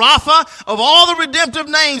Jehovah Rapha. Of all the redemptive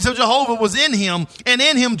names of Jehovah was in him, and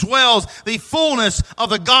in him dwells the fullness of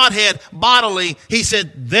the Godhead bodily. He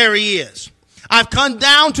said, there he is. I've come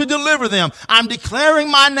down to deliver them. I'm declaring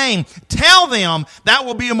my name. Tell them that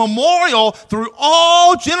will be a memorial through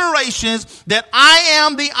all generations that I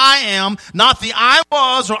am the I am, not the I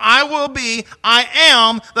was or I will be. I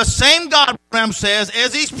am the same God, Branham says.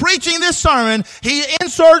 As he's preaching this sermon, he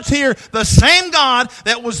inserts here the same God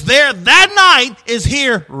that was there that night is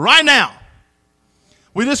here right now.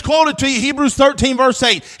 We just quoted to you Hebrews 13 verse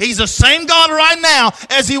 8. He's the same God right now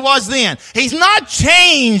as he was then. He's not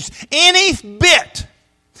changed any bit.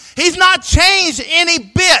 He's not changed any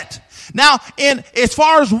bit. Now, as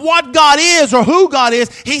far as what God is or who God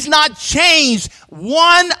is, he's not changed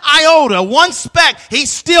one iota, one speck.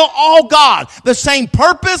 He's still all God. The same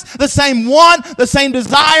purpose, the same one, the same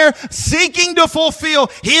desire, seeking to fulfill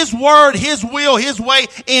his word, his will, his way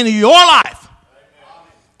in your life.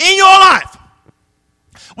 In your life.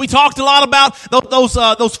 We talked a lot about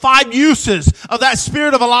those 5 uses of that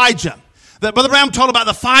spirit of Elijah. That Brother Branham told about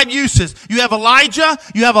the 5 uses. You have Elijah,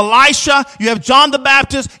 you have Elisha, you have John the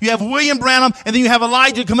Baptist, you have William Branham, and then you have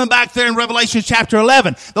Elijah coming back there in Revelation chapter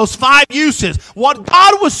 11. Those 5 uses. What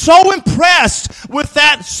God was so impressed with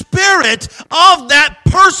that spirit of that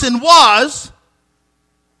person was,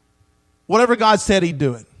 whatever God said, he'd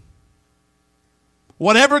do it.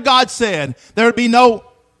 Whatever God said, there would be no,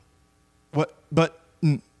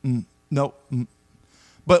 no.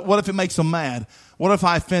 But what if it makes them mad? What if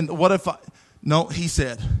I offend? No, he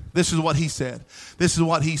said. This is what he said. This is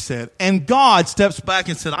what he said. And God steps back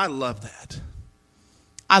and said, I love that.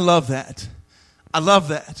 I love that. I love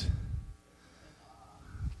that.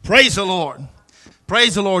 Praise the Lord.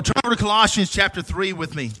 Praise the Lord. Turn over to Colossians chapter 3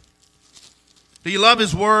 with me. Do you love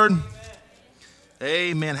His Word?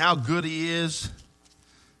 Amen. How good He is.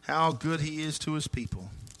 How good He is to His people.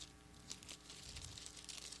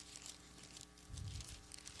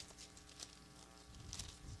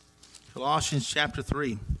 Colossians chapter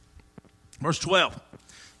 3, verse 12.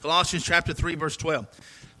 Colossians chapter 3, verse 12.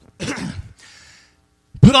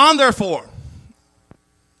 Put on therefore,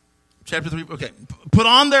 chapter 3, okay. Put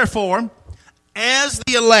on therefore as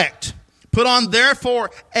the elect. Put on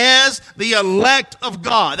therefore as the elect of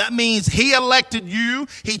God. That means He elected you.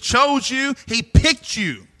 He chose you. He picked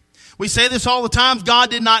you. We say this all the time.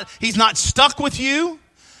 He's not stuck with you.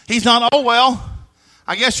 He's not, oh well,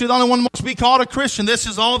 I guess you're the only one who must be called a Christian. This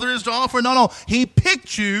is all there is to offer. No. He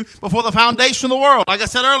picked you before the foundation of the world. Like I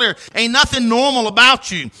said earlier, ain't nothing normal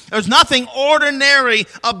about you. There's nothing ordinary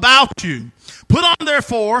about you. Put on,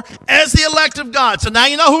 therefore, as the elect of God. So now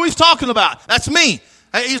you know who He's talking about. That's me.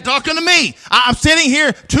 He's talking to me. I'm sitting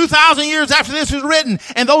here 2,000 years after this is written,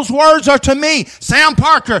 and those words are to me. Sam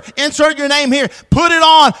Parker, insert your name here. Put it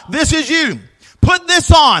on. This is you. Put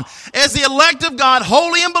this on as the elect of God,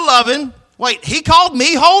 holy and beloved. Wait, He called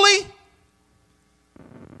me holy?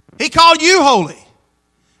 He called you holy.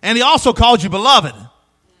 And He also called you beloved.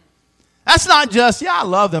 That's not just, I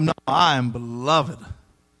love them. No, I am beloved.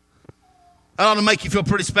 That ought to make you feel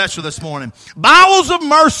pretty special this morning. Bowels of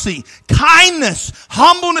mercy, kindness,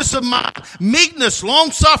 humbleness of mind, meekness,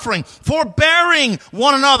 long-suffering, forbearing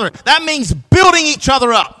one another. That means building each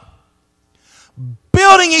other up.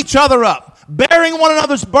 Building each other up. Bearing one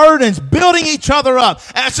another's burdens, building each other up.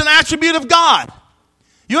 That's an attribute of God.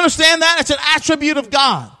 You understand that? It's an attribute of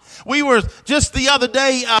God. We were just the other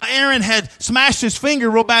day, Aaron had smashed his finger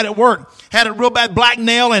real bad at work. Had a real bad black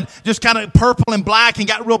nail and just kind of purple and black and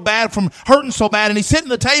got real bad from hurting so bad. And he's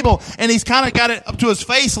sitting at the table and he's kind of got it up to his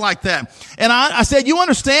face like that. And I said, you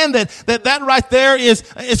understand that right there is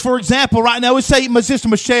for example, right now, we say my sister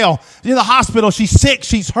Michelle in the hospital. She's sick.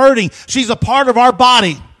 She's hurting. She's a part of our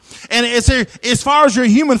body. And as far as your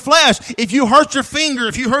human flesh, if you hurt your finger,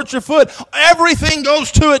 if you hurt your foot, everything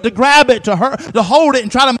goes to it to grab it, to hold it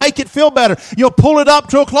and try to make it feel better. You'll pull it up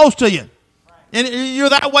till close to you. And you're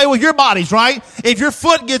that way with your bodies, right? If your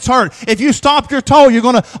foot gets hurt, if you stomp your toe, you're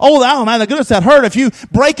going to, oh man, goodness, that hurt. If you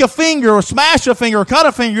break a finger or smash a finger or cut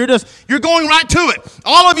a finger, you're going right to it.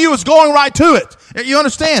 All of you is going right to it. You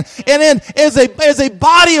understand? And then as a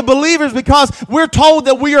body of believers, because we're told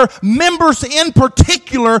that we are members in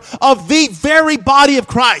particular of the very body of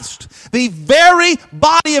Christ. The very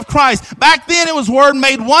body of Christ. Back then it was Word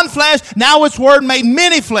made one flesh. Now it's Word made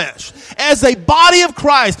many flesh. As a body of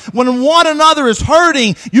Christ, when one another is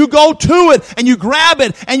hurting, you go to it and you grab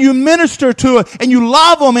it and you minister to it and you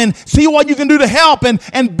love them and see what you can do to help and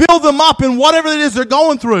build them up in whatever it is they're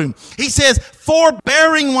going through. He says,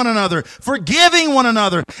 forbearing one another, forgiving one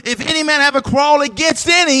another. If any man have a quarrel against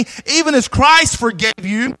any, even as Christ forgave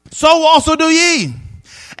you, so also do ye.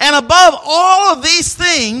 And above all of these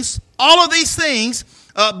things,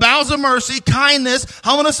 bowels of mercy, kindness,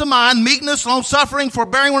 humbleness of mind, meekness, long-suffering,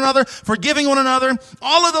 forbearing one another, forgiving one another,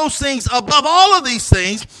 all of those things, above all of these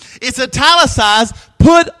things, it's italicized,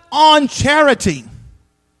 put on charity.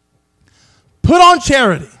 Put on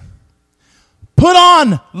charity. Put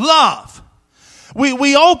on love.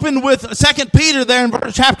 We opened with 2 Peter there in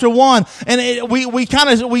chapter 1, and we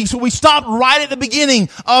stopped right at the beginning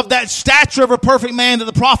of that stature of a perfect man that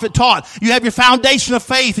the prophet taught. You have your foundation of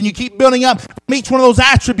faith, and you keep building up from each one of those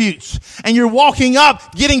attributes, and you're walking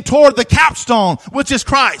up, getting toward the capstone, which is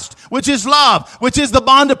Christ, which is love, which is the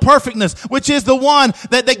bond of perfectness, which is the one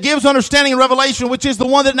that gives understanding and revelation, which is the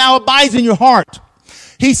one that now abides in your heart.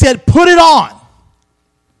 He said, put it on.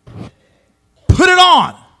 Put it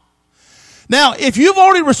on. Now, if you've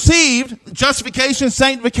already received justification,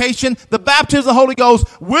 sanctification, the baptism of the Holy Ghost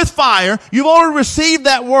with fire, you've already received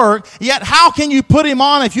that work, yet how can you put Him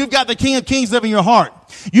on if you've got the King of Kings living in your heart?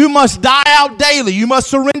 You must die out daily. You must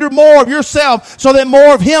surrender more of yourself so that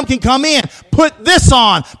more of Him can come in. Put this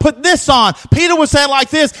on. Put this on. Peter would say it like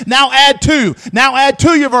this, now add to. Now add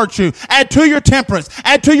to your virtue. Add to your temperance.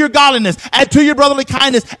 Add to your godliness. Add to your brotherly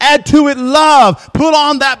kindness. Add to it love. Put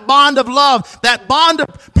on that bond of love, that bond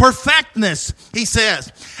of perfectness, he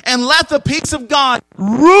says. And let the peace of God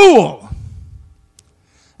rule.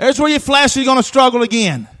 There's where your flesh is going to struggle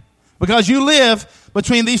again. Because you live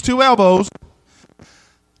between these two elbows.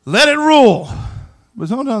 Let it rule. But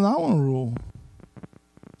sometimes I want to rule.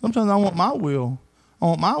 Sometimes I want my will. I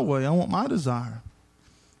want my way. I want my desire.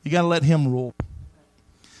 You got to let Him rule.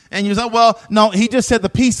 And you say, well, no, he just said the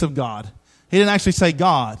peace of God. He didn't actually say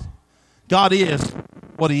God. God is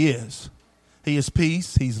what He is. He is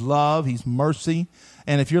peace. He's love. He's mercy.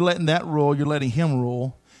 And if you're letting that rule, you're letting Him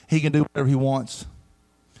rule. He can do whatever He wants.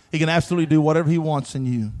 He can absolutely do whatever He wants in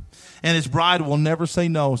you. And His bride will never say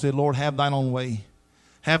no. Say, Lord, have Thine own way.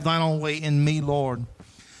 Have Thine own way in me, Lord.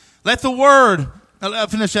 Let the word, I'll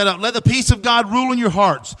finish that up. Let the peace of God rule in your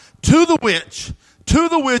hearts. To the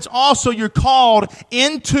which also you're called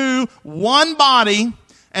into one body,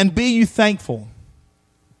 and be you thankful.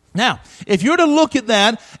 Now, if you're to look at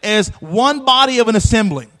that as one body of an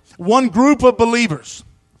assembly, one group of believers,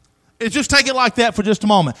 just take it like that for just a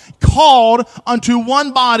moment. Called unto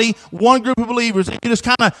one body, one group of believers. And you just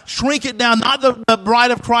kind of shrink it down, not the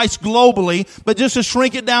bride of Christ globally, but just to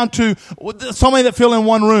shrink it down to so many that fill in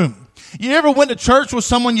one room. You ever went to church with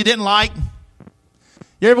someone you didn't like?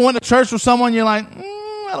 You ever went to church with someone you're like,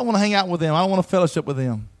 I don't want to hang out with them. I don't want to fellowship with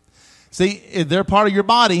them. See, if they're part of your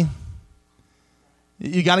body,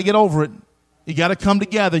 you got to get over it. You got to come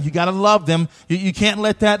together. You got to love them. You can't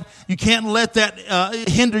let that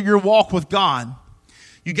hinder your walk with God.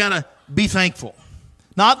 You got to be thankful.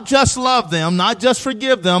 Not just love them, not just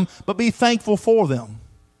forgive them, but be thankful for them.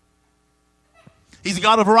 He's a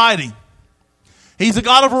God of variety. He's a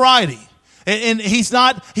God of variety. And he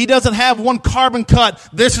doesn't have one carbon cut.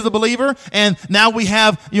 This is a believer, and now we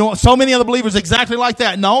have, so many other believers exactly like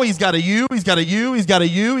that. No, He's got a you, He's got a you, He's got a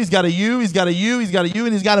you, He's got a you, He's got a you, He's got a you,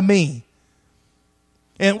 and He's got a me.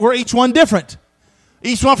 And we're each one different.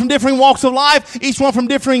 Each one from different walks of life. Each one from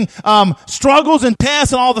differing struggles and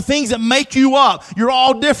tests and all the things that make you up. You're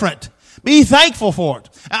all different. Be thankful for it.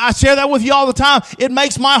 I share that with you all the time. It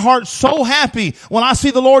makes my heart so happy when I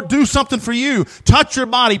see the Lord do something for you. Touch your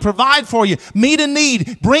body, provide for you, meet a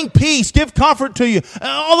need, bring peace, give comfort to you.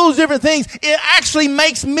 All those different things. It actually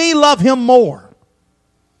makes me love Him more.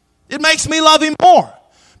 It makes me love Him more.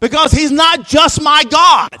 Because He's not just my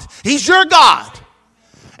God. He's your God.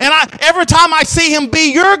 And every time I see Him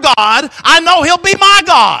be your God, I know He'll be my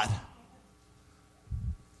God.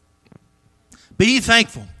 Be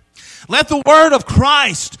thankful. Let the word of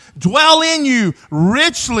Christ dwell in you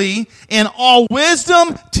richly in all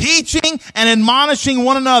wisdom, teaching and admonishing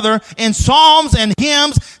one another in psalms and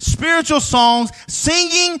hymns, spiritual songs,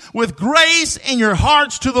 singing with grace in your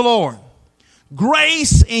hearts to the Lord.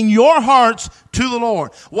 Grace in your hearts to the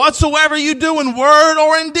Lord. Whatsoever you do in word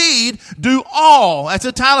or in deed, do all, that's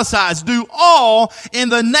italicized, do all in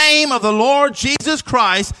the name of the Lord Jesus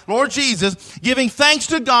Christ, Lord Jesus, giving thanks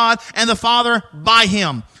to God and the Father by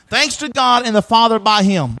Him. Thanks to God and the Father by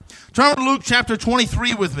Him. Turn to Luke chapter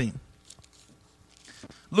 23 with me.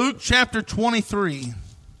 Luke chapter 23,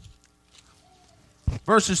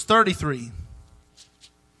 verses 33.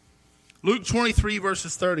 Luke 23,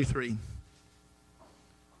 verses 33.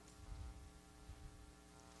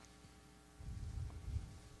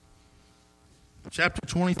 Chapter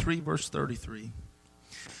 23, verse 33.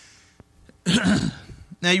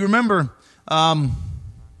 Now you remember,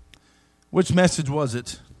 which message was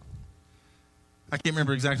it? I can't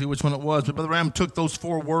remember exactly which one it was, but Brother Ram took those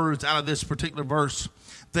 4 words out of this particular verse.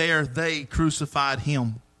 There they crucified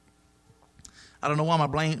Him. I don't know why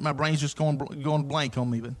my brain's just going blank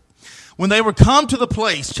on me, but when they were come to the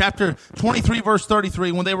place, chapter 23, verse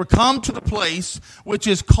 33, when they were come to the place which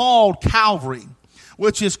is called Calvary,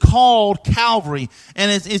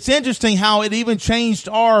 and it's interesting how it even changed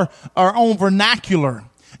our own vernacular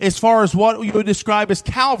as far as what you would describe as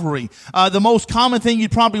Calvary. The most common thing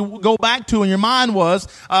you'd probably go back to in your mind was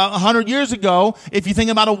 100 years ago, if you think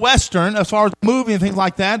about a Western, as far as a movie and things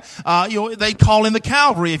like that, they'd call in the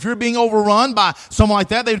Calvary. If you're being overrun by someone like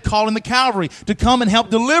that, they'd call in the Calvary to come and help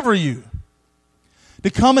deliver you. To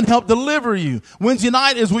come and help deliver you. Wednesday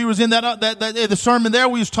night, as we was in the sermon there,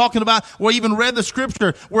 we was talking about, we even read the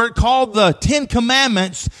scripture where it called the 10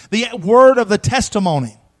 Commandments the word of the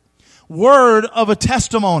testimony. Word of a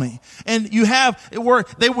testimony. And you have where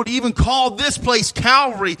they would even call this place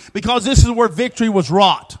Calvary because this is where victory was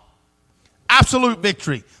wrought. Absolute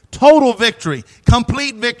victory. Total victory.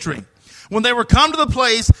 Complete victory. When they were come to the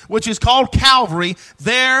place which is called Calvary,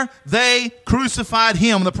 there they crucified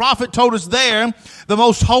Him. The prophet told us there, the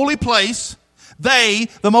most holy place, they,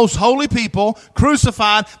 the most holy people,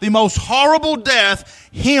 crucified the most horrible death,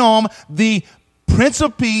 Him, the Prince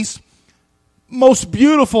of Peace, most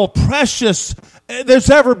beautiful, precious there's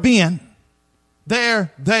ever been.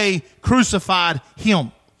 There they crucified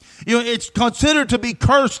Him. It's considered to be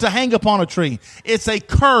cursed to hang upon a tree. It's a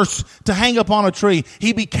curse to hang upon a tree.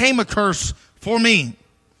 He became a curse for me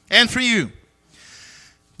and for you.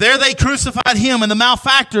 There they crucified Him, and the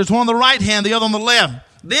malefactors, one on the right hand, the other on the left.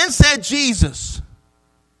 Then said Jesus,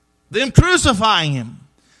 them crucifying Him,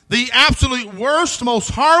 the absolute worst,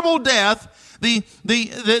 most horrible death,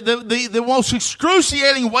 the most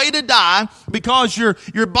excruciating way to die, because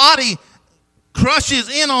your body crushes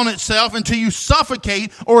in on itself until you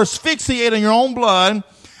suffocate or asphyxiate in your own blood.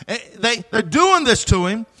 They're doing this to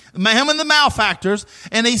him and the malefactors,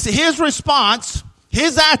 and his response,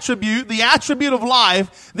 his attribute, the attribute of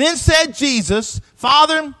life, then said Jesus,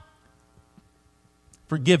 Father,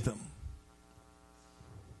 forgive them.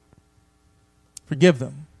 Forgive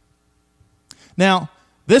them. Now,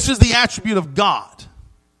 this is the attribute of God.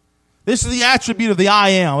 This is the attribute of the I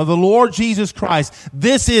am, of the Lord Jesus Christ.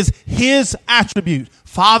 This is his attribute.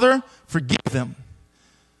 Father, forgive them.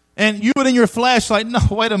 And you would in your flesh like, no,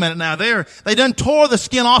 wait a minute now. They done tore the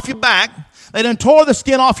skin off your back. They done tore the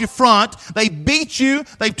skin off your front. They beat you.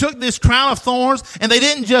 They took this crown of thorns, and they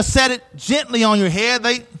didn't just set it gently on your head.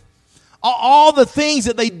 All the things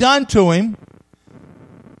that they done to him,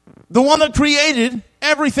 the one that created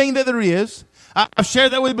everything that there is. I've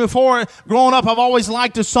shared that with you before. Growing up, I've always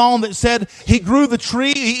liked a song that said he grew the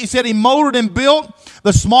tree. He said he molded and built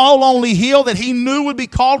the small, lonely hill that he knew would be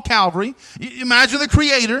called Calvary. You imagine the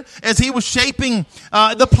Creator as he was shaping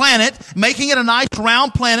the planet, making it a nice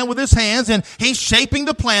round planet with his hands, and he's shaping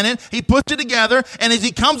the planet. He puts it together, and as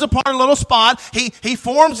he comes apart a little spot, he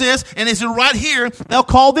forms this, and he said, right here, they'll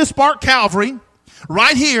call this part Calvary.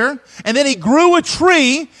 Right here, and then he grew a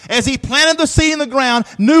tree as he planted the seed in the ground,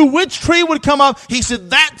 knew which tree would come up. He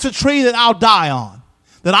said, that's a tree that I'll die on,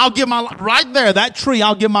 that I'll give my life, right there, that tree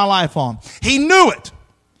I'll give my life on. He knew it.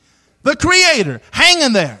 The Creator,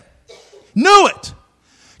 hanging there, knew it.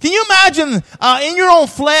 Can you imagine in your own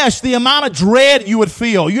flesh the amount of dread you would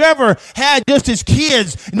feel? You ever had, just as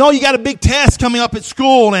kids, you got a big test coming up at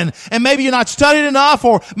school, and maybe you're not studied enough,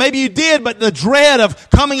 or maybe you did, but the dread of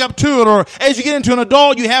coming up to it, or as you get into an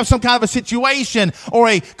adult, you have some kind of a situation or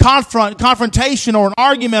a confrontation or an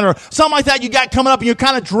argument or something like that you got coming up, and you're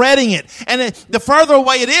kind of dreading it. And the further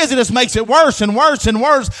away it is, it just makes it worse and worse and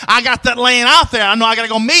worse. I got that laying out there. I know I got to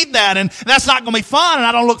go meet that, and that's not going to be fun, and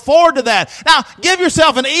I don't look forward to that. Now, give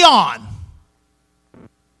yourself an eon.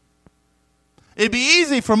 It'd be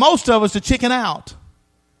easy for most of us to chicken out.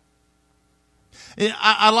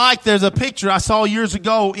 There's a picture I saw years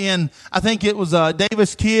ago in, I think it was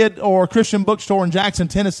Davis Kid or Christian Bookstore in Jackson,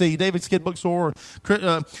 Tennessee. Davis Kid Bookstore.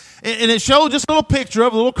 And it showed just a little picture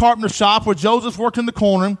of a little carpenter shop where Joseph worked in the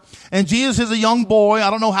corner. And Jesus is a young boy. I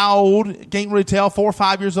don't know how old. Can't really tell. 4 or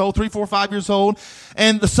 5 years old. 3, 4, 5 years old.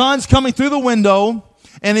 And the sun's coming through the window.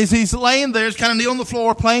 And as he's laying there, he's kind of kneeling on the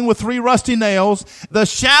floor, playing with 3 rusty nails. The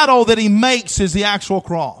shadow that he makes is the actual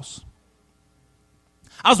cross.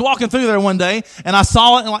 I was walking through there one day, and I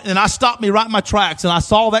saw it, and I stopped me right in my tracks, and I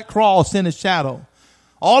saw that cross in his shadow.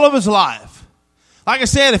 All of his life. Like I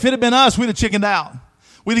said, if it had been us, we'd have chickened out.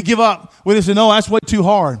 We'd have given up. We'd have said, no, that's way too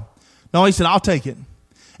hard. No, he said, I'll take it.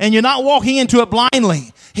 And you're not walking into it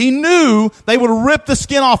blindly. He knew they would rip the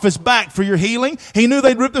skin off his back for your healing. He knew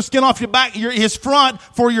they'd rip the skin off your back, his front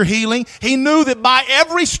for your healing. He knew that by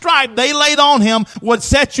every stripe they laid on him would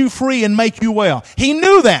set you free and make you well. He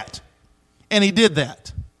knew that. And he did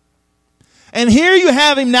that. And here you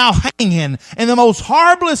have him now hanging in the most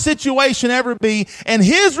horriblest situation ever be. And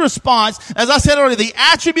his response, as I said earlier, the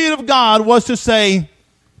attribute of God was to say,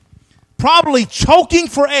 probably choking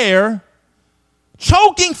for air,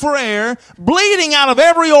 bleeding out of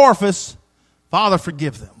every orifice, Father,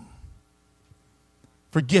 forgive them.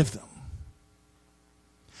 Forgive them.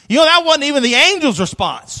 That wasn't even the angel's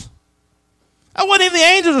response. That wasn't even the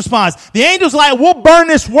angel's response. The angel's like, we'll burn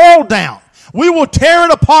this world down. We will tear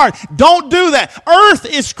it apart. Don't do that. Earth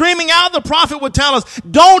is screaming out. The prophet would tell us,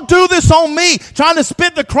 don't do this on me. Trying to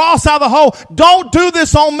spit the cross out of the hole. Don't do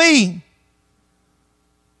this on me.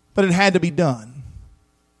 But it had to be done.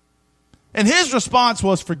 And his response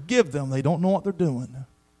was, forgive them. They don't know what they're doing.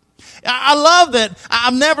 I love that.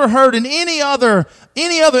 I've never heard in any other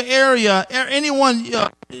area anyone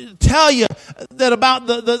tell you that about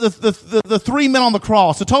the 3 men on the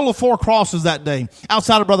cross, a total of 4 crosses that day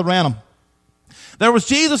outside of Brother Branham. There was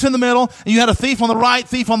Jesus in the middle, and you had a thief on the right,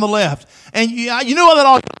 thief on the left. And you knew that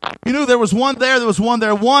all. You knew there was one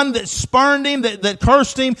there, one that spurned him, that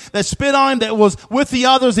cursed him, that spit on him, that was with the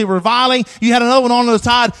others, they were reviling. You had another one on the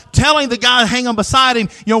side telling the guy hanging beside him,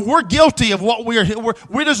 we're guilty of what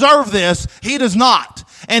we deserve this. He does not.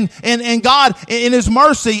 And God, in his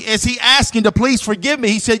mercy, as he asked him to please forgive me,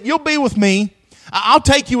 he said, you'll be with me. I'll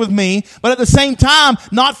take you with me. But at the same time,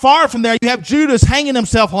 not far from there, you have Judas hanging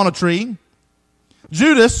himself on a tree.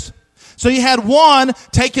 Judas. So you had one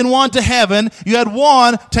taking one to heaven. You had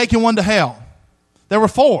one taking one to hell. There were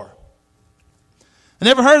 4. I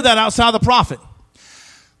never heard of that outside the prophet.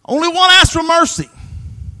 Only one asked for mercy.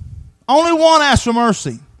 Only one asked for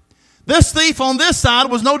mercy. This thief on this side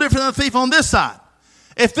was no different than the thief on this side.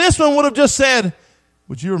 If this one would have just said,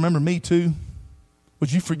 would you remember me too?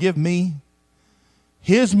 Would you forgive me?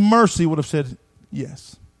 His mercy would have said,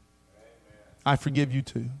 yes, I forgive you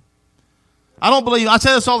too. I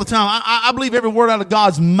say this all the time. I believe every word out of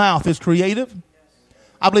God's mouth is creative.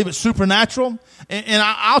 I believe it's supernatural. And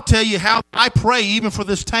I'll tell you how I pray even for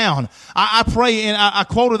this town. I pray, and I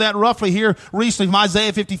quoted that roughly here recently from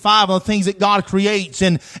Isaiah 55 on the things that God creates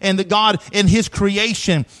and that God in His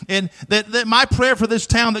creation. And that my prayer for this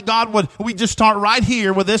town, that we just start right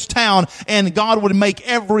here with this town, and God would make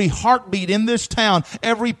every heartbeat in this town,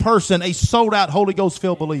 every person, a sold out Holy Ghost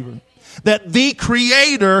filled believer. That the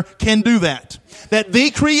Creator can do that. That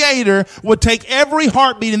the Creator would take every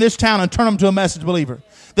heartbeat in this town and turn them to a message believer.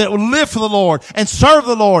 That would live for the Lord and serve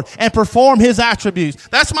the Lord and perform His attributes.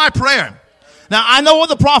 That's my prayer. Now, I know what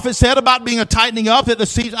the prophet said about being a tightening up at the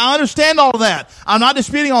seas. I understand all of that. I'm not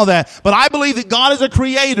disputing all that. But I believe that God as a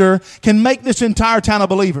Creator can make this entire town a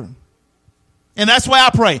believer. And that's why I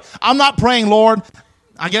pray. I'm not praying, Lord,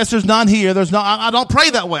 I guess there's none here. I don't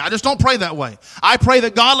pray that way. I just don't pray that way. I pray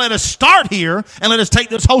that God let us start here and let us take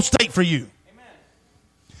this whole state for you. Amen.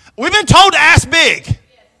 We've been told to ask big. Yes.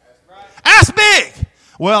 Right. Ask big.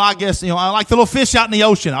 Well, I guess, I like the little fish out in the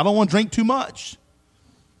ocean. I don't want to drink too much.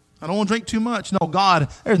 No, God,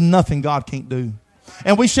 there's nothing God can't do.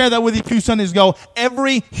 And we shared that with you a few Sundays ago.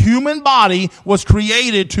 Every human body was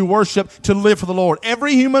created to worship, to live for the Lord.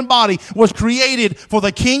 Every human body was created for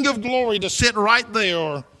the King of Glory to sit right there,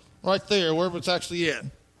 or right there, wherever it's actually at.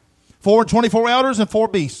 24 elders and 4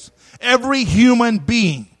 beasts. Every human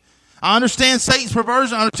being. I understand Satan's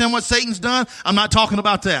perversion. I understand what Satan's done. I'm not talking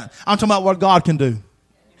about that. I'm talking about what God can do.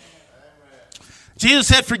 Jesus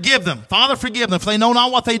said, forgive them. Father, forgive them, for they know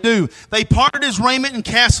not what they do. They parted his raiment and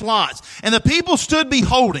cast lots. And the people stood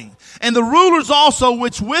beholding. And the rulers also,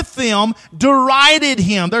 which with them, derided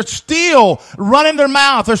him. They're still running their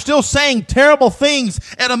mouth. They're still saying terrible things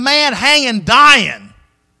at a man hanging, dying.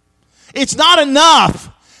 It's not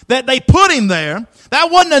enough that they put him there.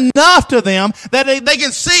 That wasn't enough to them that they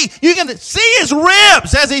can see. You can see his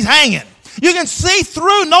ribs as he's hanging. You can see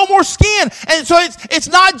through, no more skin. And so it's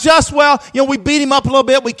not just, we beat him up a little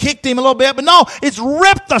bit, we kicked him a little bit, but no, it's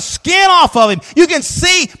ripped the skin off of him. You can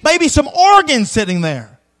see maybe some organs sitting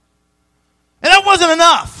there. And that wasn't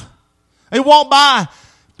enough. They walked by,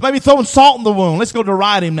 maybe throwing salt in the wound. Let's go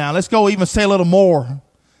deride him now. Let's go even say a little more.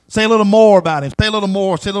 Say a little more about him. Say a little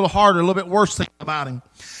more. Say a little harder, a little bit worse things about him.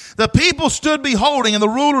 The people stood beholding, and the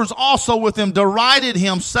rulers also with them derided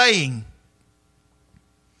him, saying,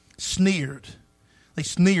 sneered. They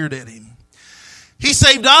sneered at him. He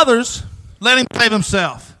saved others. Let him save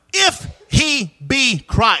himself. If he be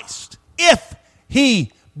Christ. If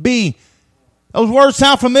he be. Those words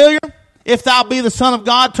sound familiar? If thou be the Son of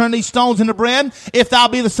God, turn these stones into bread. If thou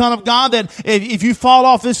be the Son of God, that if you fall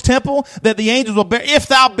off this temple, that the angels will bear. If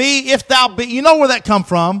thou be. You know where that come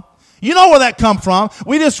from. You know where that come from.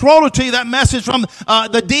 We just scrolled to you that message from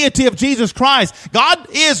the deity of Jesus Christ. God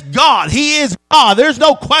is God. He is God. There's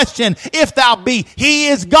no question. If thou be, he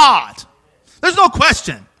is God. There's no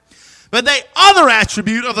question. But the other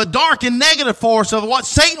attribute of the dark and negative force of what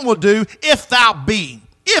Satan will do, if thou be,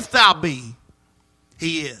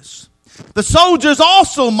 he is. The soldiers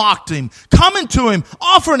also mocked him, coming to him,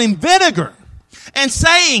 offering him vinegar, and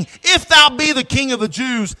saying, if thou be the King of the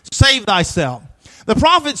Jews, save thyself. The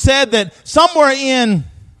prophet said that somewhere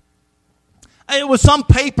it was some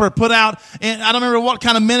paper put out, and I don't remember what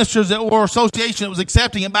kind of ministers or association that was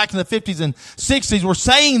accepting it back in the 50s and 60s, were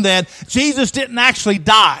saying that Jesus didn't actually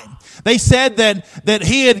die. They said that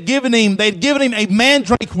they'd given him a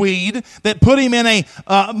mandrake weed that put him in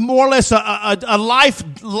a more or less a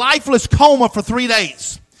lifeless coma for 3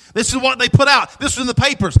 days. This is what they put out. This was in the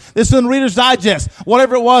papers. This was in Reader's Digest.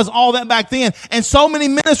 Whatever it was, all that back then. And so many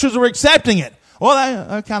ministers were accepting it. Well,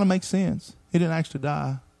 that kind of makes sense. He didn't actually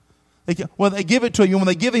die. They give it to him. When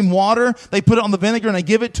they give him water, they put it on the vinegar and they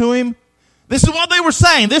give it to him. This is what they were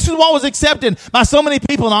saying. This is what was accepted by so many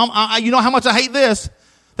people. And you know how much I hate this?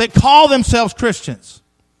 That call themselves Christians.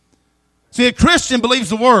 See, a Christian believes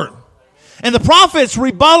the word. And the prophet's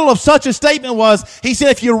rebuttal of such a statement was, he said,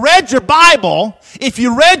 if you read your Bible,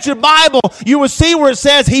 you would see where it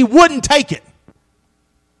says he wouldn't take it.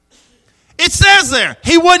 It says there,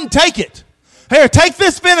 he wouldn't take it. Here, take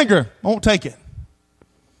this vinegar. Won't take it.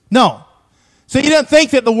 No. So you didn't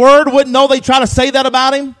think that the word wouldn't know they try to say that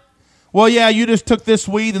about him? Well, yeah, you just took this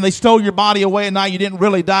weed and they stole your body away and now you didn't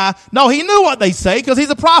really die. No, he knew what they say because he's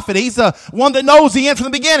a prophet. He's the one that knows the end from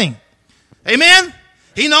the beginning. Amen?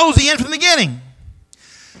 He knows the end from the beginning.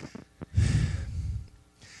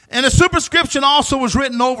 And a superscription also was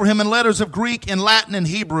written over him in letters of Greek and Latin and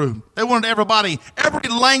Hebrew. They wanted everybody, every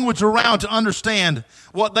language around to understand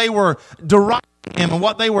what they were deriding him and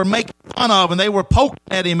what they were making fun of, and they were poking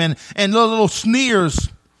at him and little sneers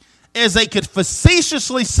as they could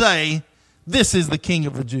facetiously say, "This is the King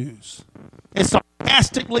of the Jews." As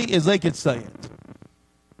sarcastically as they could say it.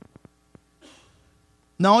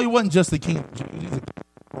 No, he wasn't just the King of the Jews. He's the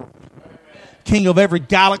King of every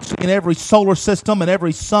galaxy and every solar system and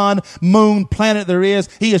every sun, moon, planet there is.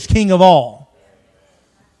 He is King of all.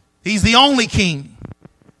 He's the only King.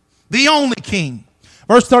 The only King.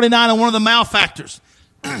 Verse 39, and one of the malefactors,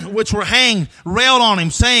 which were hanged, railed on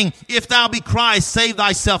him, saying, "If thou be Christ, save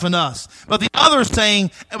thyself and us." But the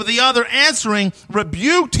other answering,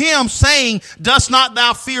 rebuked him, saying, "Dost not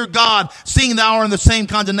thou fear God, seeing thou art in the same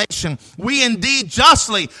condemnation? We indeed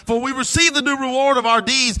justly, for we receive the due reward of our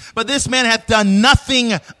deeds, but this man hath done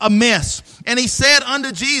nothing amiss." And he said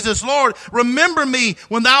unto Jesus, "Lord, remember me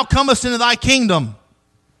when thou comest into thy kingdom."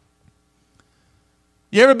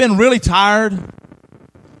 You ever been really tired?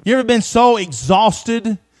 You ever been so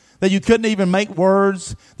exhausted that you couldn't even make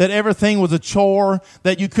words, that everything was a chore,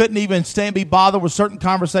 that you couldn't even be bothered with certain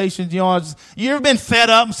conversations? You ever been fed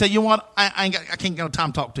up and said, "You know what, I can't get no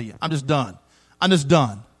time to talk to you. I'm just done. I'm just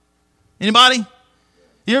done." Anybody?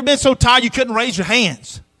 You ever been so tired you couldn't raise your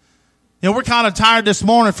hands? You know, we're kind of tired this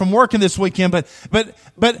morning from working this weekend,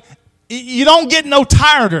 but you don't get no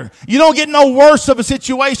tireder. You don't get no worse of a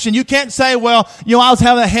situation. You can't say, "Well, I was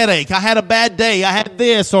having a headache. I had a bad day. I had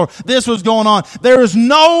this, or this was going on." There is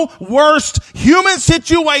no worst human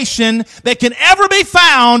situation that can ever be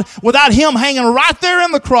found without him hanging right there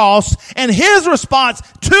on the cross. And his response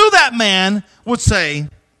to that man would say,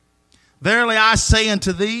 "Verily I say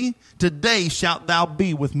unto thee, today shalt thou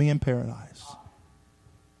be with me in paradise."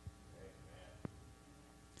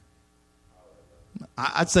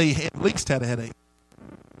 I'd say he at least had a headache.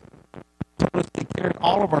 He carried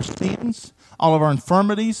all of our sins, all of our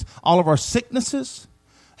infirmities, all of our sicknesses.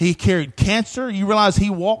 He carried cancer. You realize he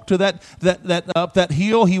walked to that up that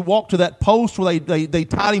hill. He walked to that post where they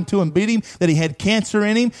tied him to and beat him, that he had cancer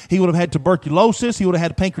in him. He would have had tuberculosis. He would have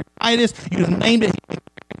had pancreatitis. You have named it.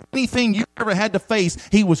 Anything you ever had to face,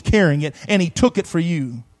 he was carrying it, and he took it for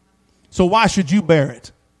you. So why should you bear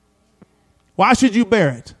it? Why should you bear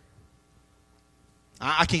it?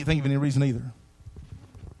 I can't think of any reason either.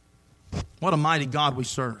 What a mighty God we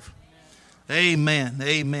serve. Amen.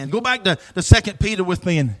 Amen. Go back to 2 Peter with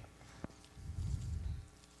me. And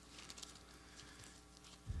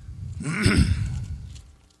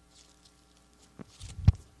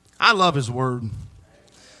I love his word.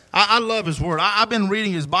 I love his word. I've been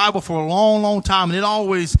reading his Bible for a long, long time, and it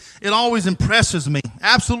always impresses me.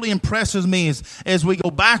 Absolutely impresses me as we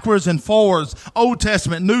go backwards and forwards, Old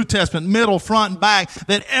Testament, New Testament, middle, front, and back,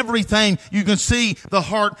 that everything you can see the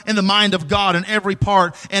heart and the mind of God in every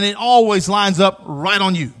part, and it always lines up right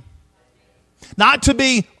on you. Not to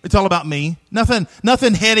be, it's all about me. Nothing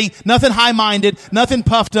heady, nothing high-minded, nothing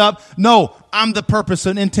puffed up. No, I'm the purpose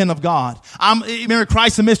and intent of God. Remember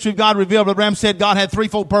Christ, the mystery of God revealed. Abraham said God had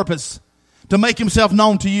threefold purpose: to make himself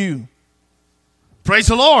known to you. Praise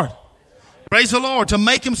the Lord. Praise the Lord. To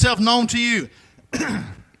make himself known to you.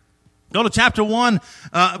 Go to chapter 1,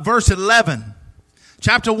 verse 11.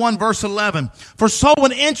 Chapter 1, verse 11. For so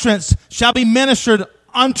an entrance shall be ministered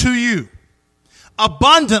unto you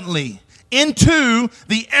abundantly into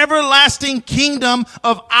the everlasting kingdom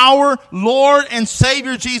of our Lord and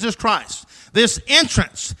Savior Jesus Christ. This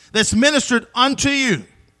entrance that's ministered unto you.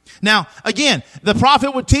 Now, again, the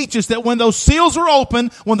prophet would teach us that when those seals were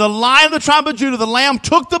opened, when the Lion of the tribe of Judah, the Lamb,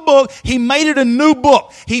 took the book, he made it a new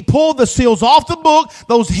book. He pulled the seals off the book.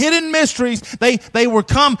 Those hidden mysteries, they were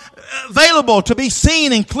come available to be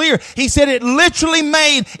seen and clear. He said it literally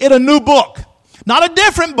made it a new book. Not a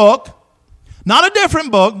different book. Not a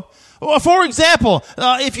different book. Well, for example,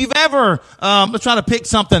 if you've ever, let's try to pick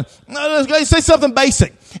something, let's say something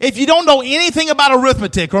basic. If you don't know anything about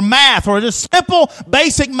arithmetic or math or just simple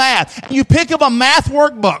basic math, and you pick up a math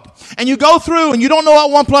workbook and you go through and you don't know what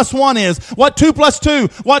 1 plus 1 is, what 2 plus 2,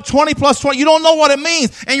 what 20 plus 20, you don't know what it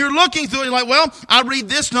means. And you're looking through it, you're like, well, I read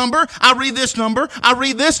this number, I read this number, I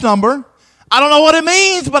read this number. I don't know what it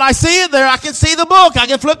means, but I see it there. I can see the book. I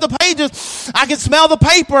can flip the pages. I can smell the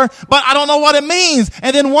paper, but I don't know what it means.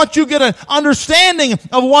 And then once you get an understanding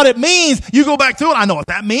of what it means, you go back through it. I know what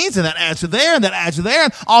that means, and that adds to there, and that adds to there,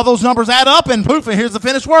 and all those numbers add up, and poof, and here's the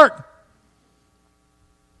finished work.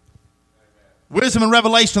 Wisdom and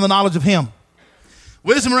revelation of the knowledge of him.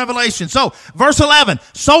 Wisdom and revelation. So, verse 11.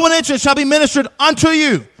 So an entrance shall be ministered unto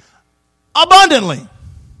you abundantly.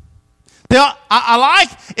 Now, I like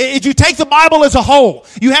is you take the Bible as a whole.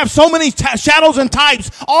 You have so many shadows and types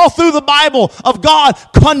all through the Bible of God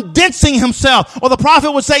condensing himself, or the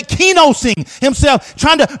prophet would say kenosing himself,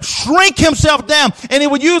 trying to shrink himself down. And he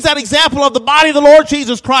would use that example of the body of the Lord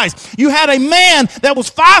Jesus Christ. You had a man that was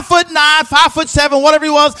 5'9", 5'7", whatever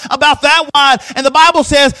he was, about that wide. And the Bible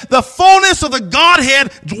says the fullness of the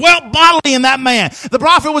Godhead dwelt bodily in that man. The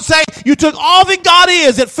prophet would say you took all that God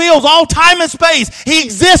is, it fills all time and space. He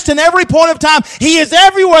exists in every point of time. He is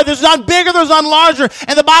everywhere. There's none bigger, there's none larger.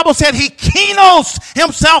 And the Bible said he kenos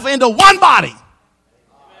himself into one body.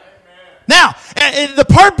 Now, the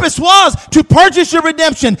purpose was to purchase your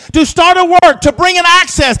redemption, to start a work, to bring an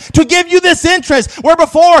access, to give you this interest, where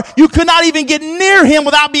before you could not even get near him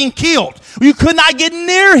without being killed. You could not get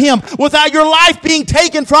near him without your life being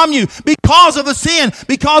taken from you because of the sin,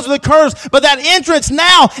 because of the curse. But that entrance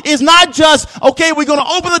now is not just, okay, we're going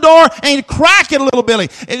to open the door and crack it a little bit.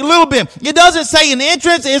 It doesn't say an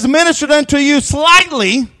entrance is ministered unto you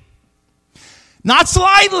slightly, not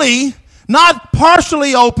slightly, not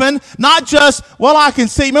partially open, not just, well, I can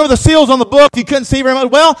see. Remember the seals on the book, you couldn't see very much.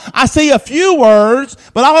 Well, I see a few words,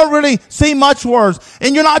 but I don't really see much words.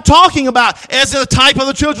 And you're not talking about as the type of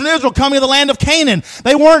the children of Israel coming to the land of Canaan.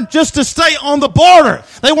 They weren't just to stay on the border.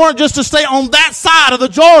 They weren't just to stay on that side of the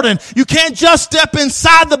Jordan. You can't just step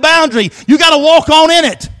inside the boundary. You got to walk on in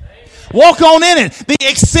it. Walk on in it. The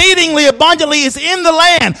exceedingly abundantly is in the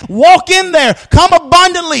land. Walk in there. Come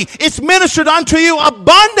abundantly. It's ministered unto you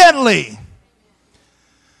abundantly.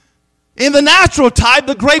 In the natural type,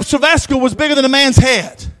 the grape Sylvester was bigger than a man's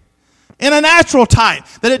head. In a natural type,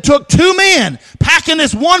 that it took two men packing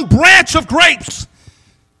this one branch of grapes.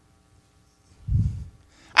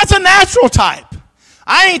 That's a natural type.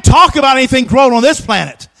 I ain't talking about anything grown on this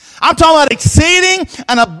planet. I'm talking about exceeding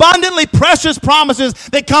and abundantly precious promises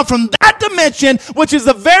that come from that dimension, which is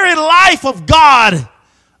the very life of God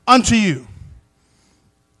unto you.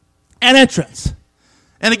 An entrance.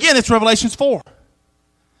 And again, it's Revelations 4.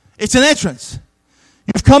 It's an entrance.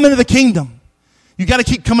 You've come into the kingdom. You got to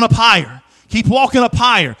keep coming up higher. Keep walking up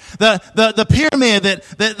higher. The pyramid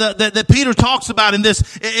that Peter talks about in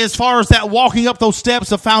this, as far as that walking up those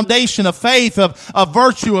steps of foundation, of faith, of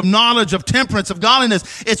virtue, of knowledge, of temperance, of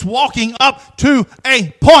godliness, it's walking up to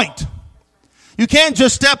a point. You can't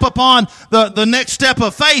just step upon the next step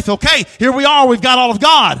of faith. Okay, here we are. We've got all of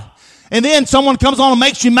God. And then someone comes on and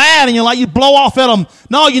makes you mad and you blow off at them.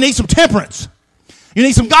 No, you need some temperance. You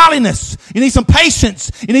need some godliness. You need some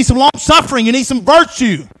patience. You need some long suffering. You need some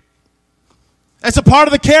virtue. That's a part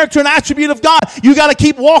of the character and attribute of God. You got to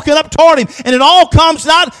keep walking up toward him. And it all comes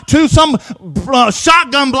not to some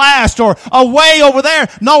shotgun blast or a way over there.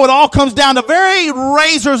 No, it all comes down to very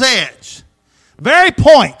razor's edge. Very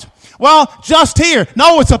point. Well, just here.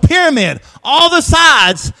 No, it's a pyramid. All the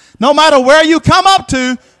sides, no matter where you come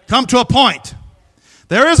come to a point.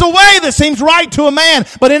 There is a way that seems right to a man,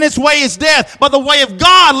 but in its way is death. But the way of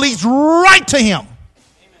God leads right to him.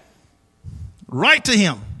 Right to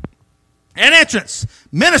him. An entrance,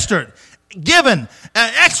 ministered, given,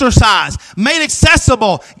 exercised, made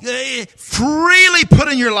accessible, freely put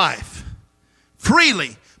in your life.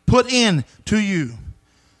 Freely put in to you.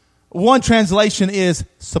 One translation is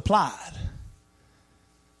supplied.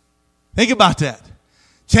 Think about that.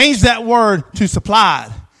 Change that word to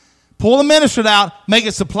supplied. Pull the ministered out, make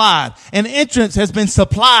it supplied. An entrance has been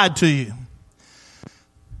supplied to you.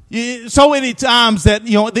 So many times that,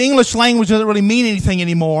 the English language doesn't really mean anything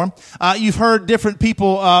anymore. You've heard different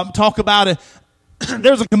people talk about it.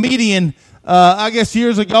 There's a comedian, I guess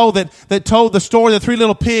years ago, that told the story of the three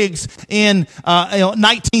little pigs in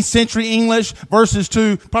 19th century English versus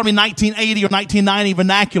to probably 1980 or 1990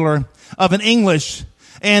 vernacular of an English.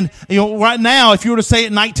 And, right now, if you were to say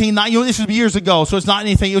it in 1990, this is years ago, so it's not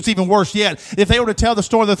anything, it's even worse yet. If they were to tell the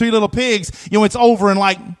story of the three little pigs, it's over in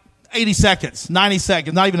 80 seconds, 90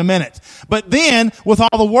 seconds, not even a minute. But then, with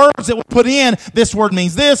all the words that were put in, this word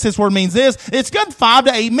means this word means this, it's good 5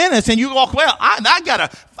 to 8 minutes, and you walk, well, I've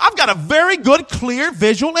got a very good, clear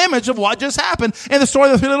visual image of what just happened in the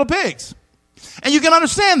story of the three little pigs. And you can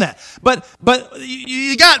understand that. But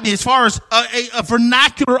you got me as far as a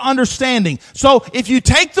vernacular understanding. So if you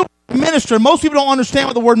take the word minister, most people don't understand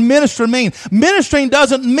what the word minister means. Ministering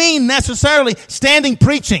doesn't mean necessarily standing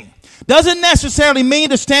preaching. Doesn't necessarily mean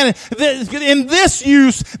to stand in this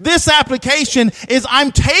use, this application is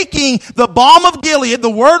I'm taking the balm of Gilead, the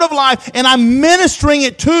word of life, and I'm ministering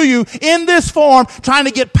it to you in this form, trying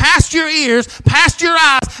to get past your ears, past your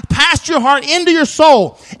eyes, past your heart, into your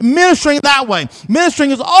soul. Ministering that way.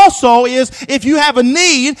 Ministering is also if you have a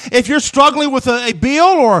need, if you're struggling with a bill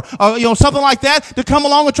or something like that, to come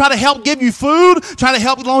along and try to help give you food, try to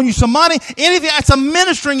help loan you some money, anything, that's a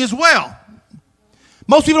ministering as well.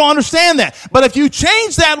 Most people don't understand that. But if you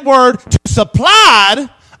change that word to supplied,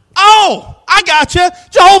 I got you,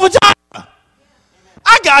 Jehovah Jireh.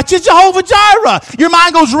 I got you, Jehovah Jireh. Your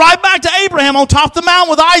mind goes right back to Abraham on top of the mountain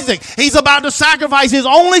with Isaac. He's about to sacrifice his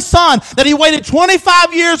only son that he waited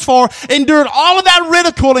 25 years for, endured all of that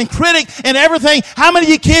ridicule and critic and everything. How many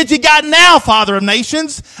of you kids you got now, Father of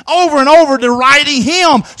Nations? Over and over deriding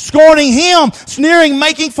him, scorning him, sneering,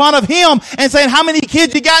 making fun of him, and saying, how many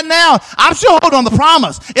kids you got now? I'm still holding on the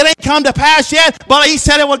promise. It ain't come to pass yet, but he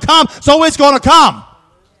said it would come, so it's going to come.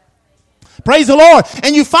 Praise the Lord.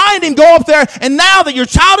 And you find him go up there, and now that your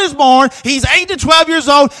child is born, he's 8 to 12 years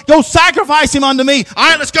old, go sacrifice him unto me. All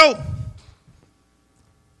right, let's go.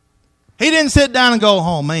 He didn't sit down and go,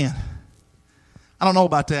 oh man, I don't know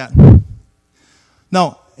about that.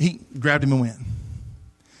 No, he grabbed him and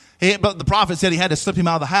went. But the prophet said he had to slip him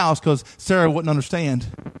out of the house because Sarah wouldn't understand.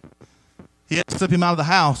 He had to slip him out of the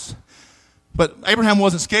house. But Abraham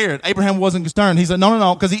wasn't scared. Abraham wasn't concerned. He said,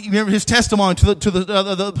 no, because he remember his testimony to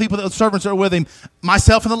the people, the servants that are with him.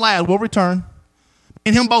 Myself and the lad will return. Me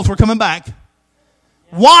and him both were coming back.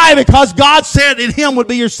 Why? Because God said in him would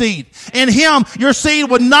be your seed. In him, your seed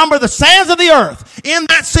would number the sands of the earth. In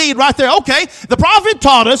that seed right there. Okay, the prophet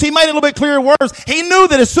taught us, he made it a little bit clearer words. He knew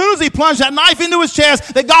that as soon as he plunged that knife into his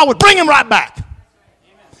chest, that God would bring him right back.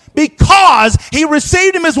 Because he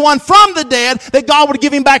received him as one from the dead, that God would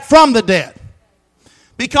give him back from the dead.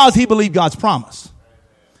 Because he believed God's promise.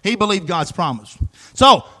 He believed God's promise.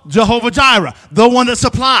 So, Jehovah Jireh, the one that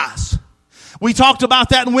supplies. We talked about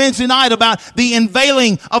that on Wednesday night, about the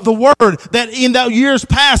unveiling of the word that in the years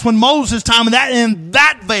past when Moses' time, and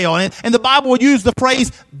that veil. And the Bible would use the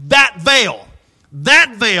phrase, that veil.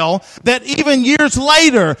 That veil, that even years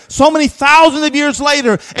later, so many thousands of years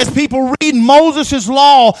later, as people read Moses'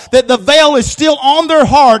 law, that the veil is still on their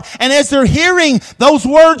heart, and as they're hearing those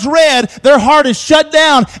words read, their heart is shut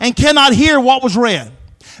down and cannot hear what was read.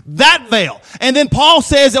 That veil. And then Paul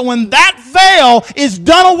says that when that veil is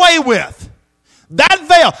done away with, that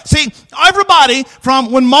veil. See, everybody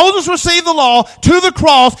from when Moses received the law to the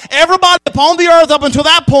cross, everybody upon the earth up until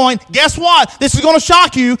that point, guess what? This is going to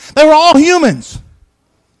shock you. They were all humans.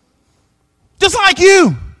 Just like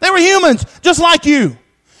you. They were humans, just like you.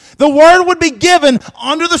 The word would be given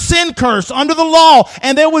under the sin curse, under the law,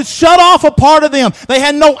 and they would shut off a part of them. They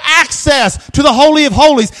had no access to the Holy of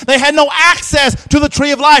Holies. They had no access to the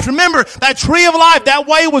tree of life. Remember, that tree of life, that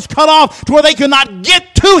way was cut off to where they could not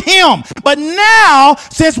get to him. But now,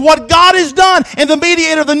 since what God has done in the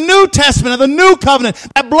mediator of the New Testament, of the New Covenant,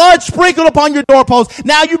 that blood sprinkled upon your doorpost,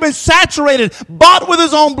 now you've been saturated, bought with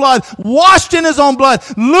his own blood, washed in his own blood,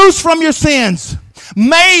 loose from your sins.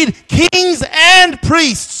 Made kings and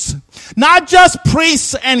priests. Not just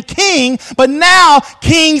priests and king, but now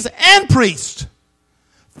kings and priests.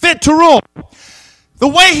 Fit to rule. The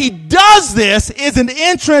way he does this is an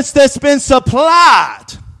entrance that's been supplied.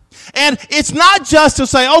 And it's not just to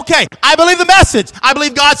say, okay, I believe the message. I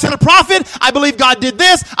believe God sent a prophet. I believe God did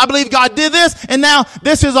this. I believe God did this. And now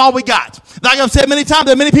this is all we got. Like I've said many times,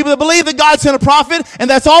 there are many people that believe that God sent a prophet and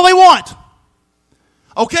that's all they want.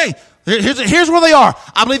 Okay. Here's where they are.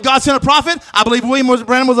 I believe God sent a prophet. I believe William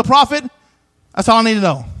Branham was a prophet. That's all I need to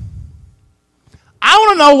know. I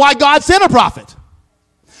want to know why God sent a prophet.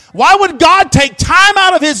 Why would God take time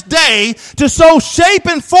out of his day to so shape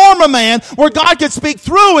and form a man where God could speak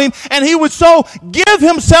through him and he would so give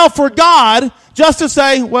himself for God just to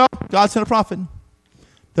say, well, God sent a prophet.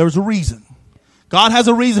 There was a reason. God has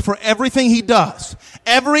a reason for everything he does.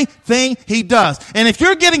 Everything he does. And if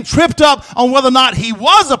you're getting tripped up on whether or not he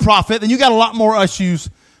was a prophet, then you got a lot more issues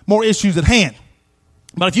at hand.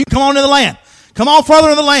 But if you come on to the land, come on further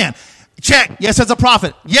in the land, check. Yes, as a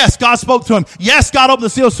prophet. Yes, God spoke to him. Yes, God opened the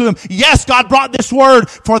seals to him. Yes, God brought this word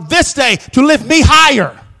for this day to lift me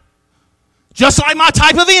higher. Just like my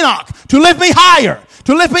type of Enoch. To lift me higher.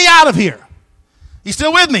 To lift me out of here. You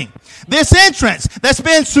still with me? This entrance that's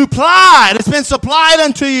been supplied, it's been supplied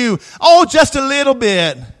unto you. Oh, just a little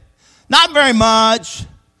bit. Not very much.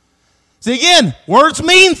 See, again, words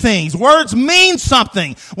mean things. Words mean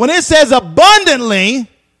something. When it says abundantly,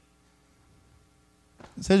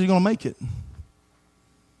 it says you're going to make it.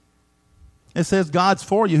 It says God's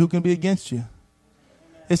for you. Who can be against you?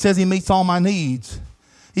 it says he meets all my needs.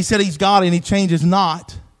 He said he's God and he changes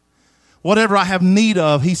not. Whatever I have need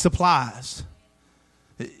of, he supplies.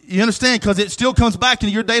 You understand? Because it still comes back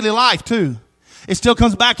into your daily life too. It still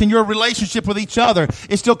comes back in your relationship with each other.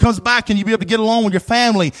 It still comes back and you be able to get along with your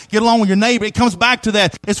family, get along with your neighbor. It comes back to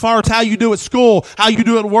that as far as how you do at school, how you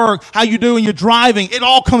do at work, how you do in your driving. It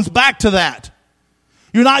all comes back to that.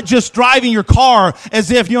 You're not just driving your car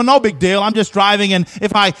as if, no big deal. I'm just driving, and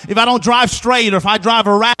if I don't drive straight, or if I drive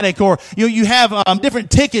erratic, or you have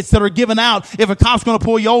different tickets that are given out if a cop's going to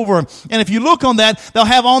pull you over. And if you look on that, they'll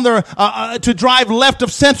have on there to drive left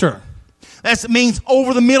of center. That means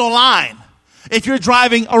over the middle line. If you're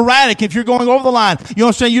driving erratic, if you're going over the line, you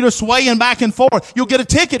understand, you're just swaying back and forth, you'll get a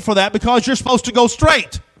ticket for that because you're supposed to go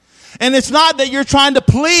straight. And it's not that you're trying to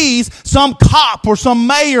please some cop or some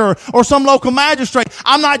mayor or some local magistrate.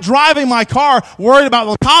 I'm not driving my car worried about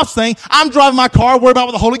what the cops think. I'm driving my car worried about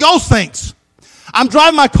what the Holy Ghost thinks. I'm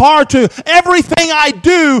driving my car to everything I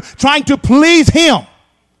do trying to please Him.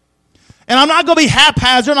 And I'm not going to be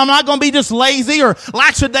haphazard. I'm not going to be just lazy or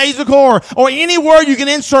lackadaisical or any word you can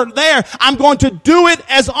insert there. I'm going to do it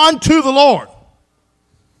as unto the Lord.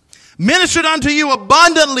 Ministered unto you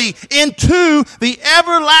abundantly into the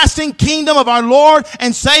everlasting kingdom of our Lord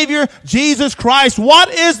and Savior, Jesus Christ. What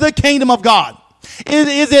is the kingdom of God?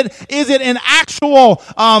 Is it an actual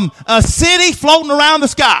a city floating around the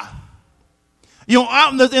sky?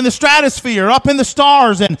 Out in the stratosphere, up in the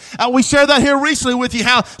stars. And we shared that here recently with you,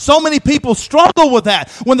 how so many people struggle with that.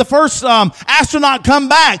 When the first astronaut come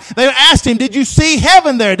back, they asked him, did you see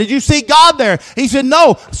heaven there? Did you see God there? He said,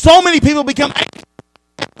 no. So many people become...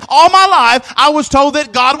 All my life, I was told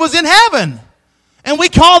that God was in heaven. And we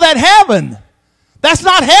call that heaven. That's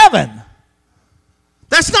not heaven.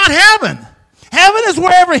 That's not heaven. Heaven is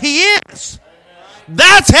wherever He is.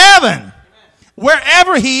 That's heaven.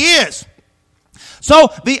 Wherever He is.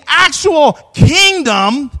 So the actual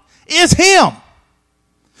kingdom is Him.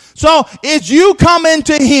 So as you come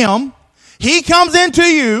into Him, He comes into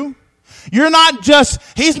you.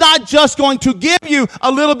 He's not just going to give you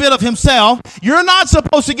a little bit of Himself. You're not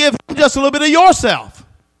supposed to give Him just a little bit of yourself.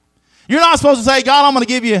 You're not supposed to say, God, I'm going to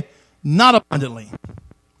give you not abundantly.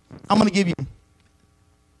 I'm going to give you.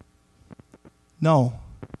 No.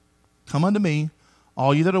 Come unto me,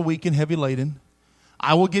 all you that are weak and heavy laden.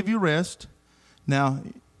 I will give you rest. Now,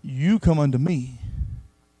 you come unto me.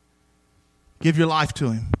 Give your life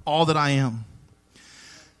to Him, all that I am.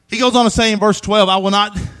 He goes on to say in verse 12, I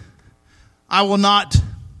will not,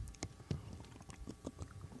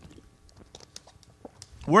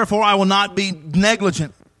 wherefore I will not be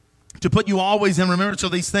negligent to put you always in remembrance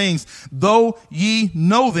of these things, though ye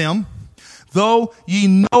know them, though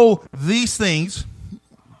ye know these things.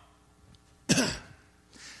 Well,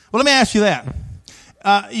 let me ask you that.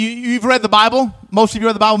 You've read the Bible. Most of you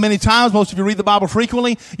read the Bible many times. Most of you read the Bible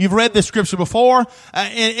frequently. You've read this scripture before.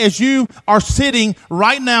 As you are sitting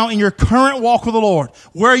right now in your current walk with the Lord,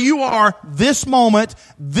 where you are this moment,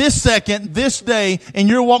 this second, this day, in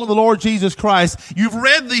your walk with the Lord Jesus Christ, you've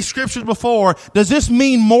read these scriptures before. Does this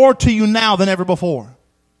mean more to you now than ever before?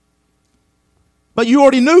 But you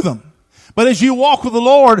already knew them. But as you walk with the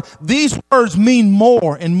Lord, these words mean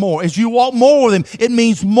more and more. As you walk more with Him, it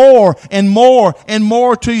means more and more and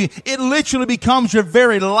more to you. It literally becomes your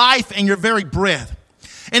very life and your very breath.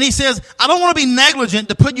 And He says, I don't want to be negligent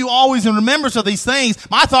to put you always in remembrance of these things.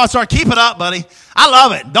 My thoughts are, keep it up, buddy. I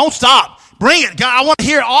love it. Don't stop. Bring it. God, I want to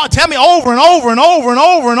hear it all. Tell me over and over and over and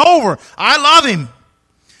over and over. I love Him.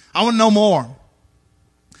 I want to know more.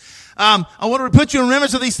 I want to put you in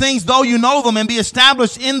remembrance of these things, though you know them, and be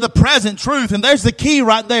established in the present truth. And there's the key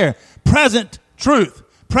right there. Present truth.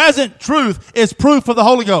 Present truth is proof of the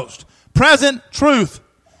Holy Ghost. Present truth.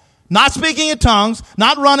 Not speaking in tongues,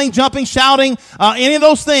 not running, jumping, shouting, any of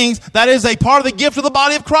those things. That is a part of the gift of the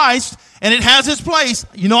body of Christ, and it has its place.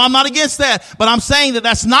 I'm not against that, but I'm saying that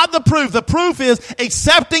that's not the proof. The proof is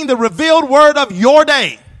accepting the revealed word of your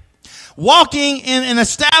day. Walking in and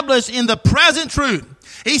established in the present truth.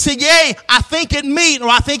 He said, yea, I think it meet, or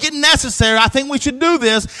I think it necessary. I think we should do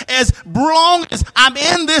this as long as I'm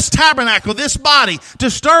in this tabernacle, this body,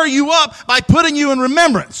 to stir you up by putting you in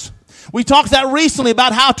remembrance. We talked that recently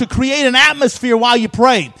about how to create an atmosphere while you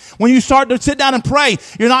pray. When you start to sit down and pray,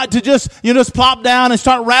 you're not to just plop down and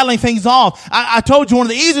start rattling things off. I told you one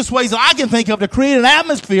of the easiest ways that I can think of to create an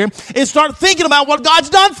atmosphere is start thinking about what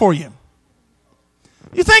God's done for you.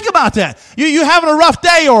 You think about that. You having a rough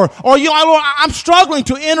day, or I'm struggling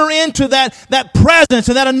to enter into that presence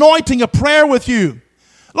and that anointing of prayer with you.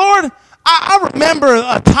 Lord, I remember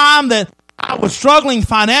a time that I was struggling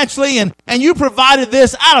financially, and you provided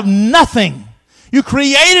this out of nothing. You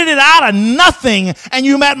created it out of nothing, and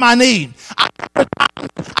you met my need.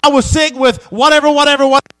 I was sick with whatever.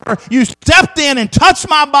 You stepped in and touched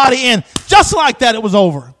my body, and just like that, it was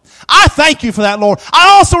over. I thank you for that, Lord.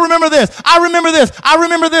 I also remember this. I remember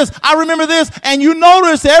this. And you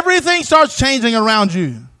notice everything starts changing around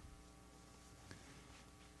you.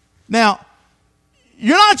 Now,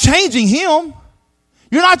 you're not changing him.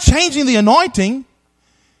 You're not changing the anointing.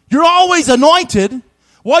 You're always anointed.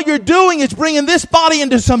 What you're doing is bringing this body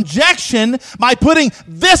into subjection by putting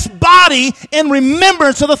this body in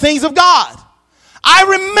remembrance of the things of God. I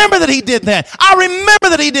remember that he did that. I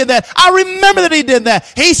remember that he did that. I remember that he did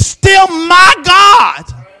that. He's still my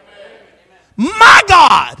God. My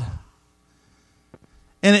God.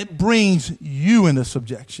 And it brings you into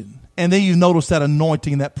subjection. And then you notice that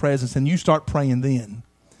anointing and that presence, and you start praying then.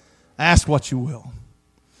 Ask what you will.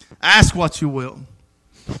 Ask what you will.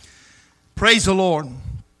 Praise the Lord.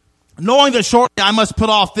 Knowing that shortly I must put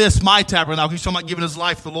off this, my tabernacle. He's talking about giving his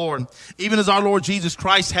life to the Lord. Even as our Lord Jesus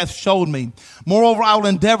Christ hath showed me. Moreover, I will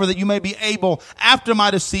endeavor that you may be able, after my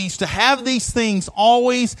decease, to have these things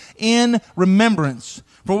always in remembrance.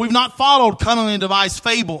 For we've not followed cunningly devised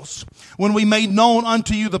fables, when we made known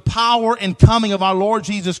unto you the power and coming of our Lord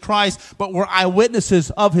Jesus Christ, but were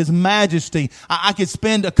eyewitnesses of his majesty. I could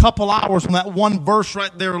spend a couple hours on that one verse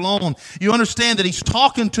right there alone. You understand that he's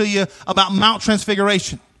talking to you about Mount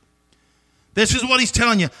Transfiguration. This is what he's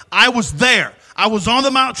telling you. I was there. I was on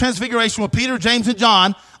the Mount Transfiguration with Peter, James, and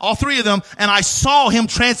John, all three of them, and I saw him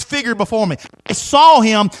transfigured before me. I saw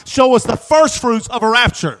him show us the first fruits of a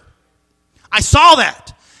rapture. I saw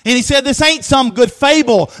that. And he said, this ain't some good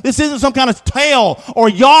fable. This isn't some kind of tale or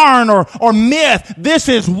yarn or myth. This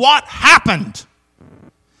is what happened.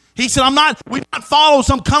 He said, we not follow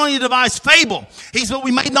some cunningly devised fable. He said,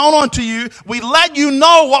 we made known unto you. We let you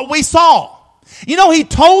know what we saw. You know, he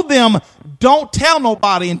told them, don't tell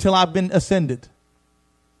nobody until I've been ascended.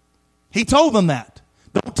 He told them that.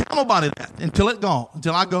 Don't tell nobody that until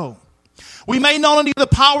I go. We made known unto you the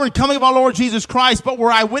power and coming of our Lord Jesus Christ, but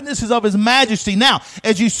we're eyewitnesses of his majesty. Now,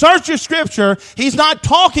 as you search your scripture, he's not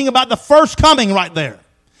talking about the first coming right there.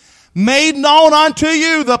 Made known unto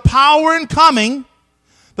you the power and coming.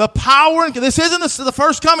 This isn't the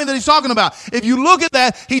first coming that he's talking about. If you look at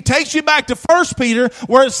that, he takes you back to 1 Peter,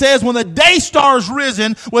 where it says, when the day star is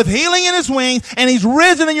risen with healing in his wings, and he's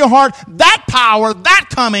risen in your heart, that power, that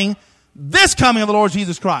coming, this coming of the Lord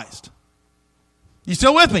Jesus Christ. You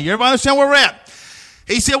still with me? You everybody understand where we're at?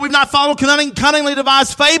 He said, we've not followed cunningly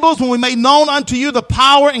devised fables, when we made known unto you the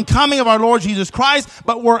power and coming of our Lord Jesus Christ,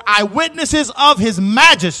 but were eyewitnesses of his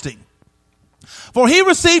majesty. For he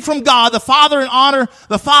received from God the Father honor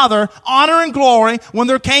and glory, when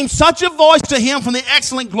there came such a voice to him from the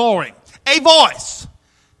excellent glory. A voice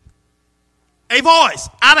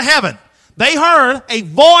out of heaven. They heard a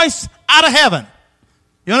voice out of heaven.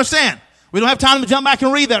 You understand? We don't have time to jump back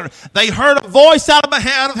and read that. They heard a voice out of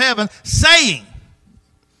heaven saying,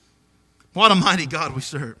 what a mighty God we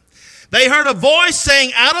serve. They heard a voice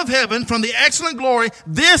saying out of heaven from the excellent glory,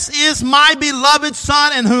 this is my beloved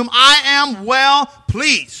Son in whom I am well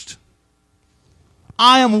pleased.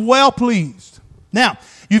 I am well pleased. Now,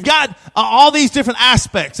 you've got all these different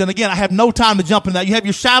aspects. And again, I have no time to jump into that. You have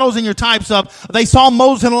your shadows and your types of, they saw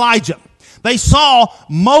Moses and Elijah. They saw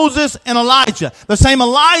Moses and Elijah. The same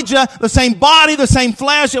Elijah, the same body, the same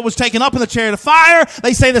flesh that was taken up in the chariot of fire.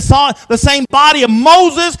 They say they saw the same body of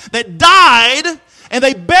Moses that died, and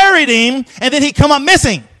they buried him, and then he come up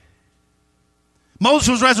missing. Moses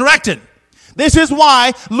was resurrected. This is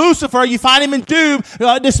why Lucifer, you find him in Job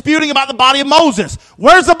disputing about the body of Moses.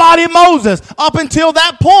 Where's the body of Moses? Up until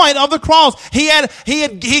that point of the cross,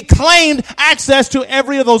 he claimed access to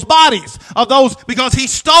every of those bodies because he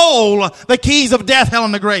stole the keys of death, hell,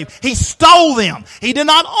 and the grave. He stole them. He did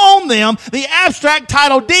not own them. The abstract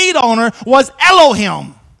title deed owner was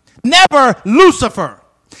Elohim, never Lucifer.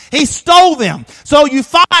 He stole them. So you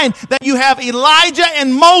find that you have Elijah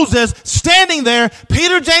and Moses standing there.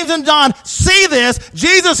 Peter, James, and John see this.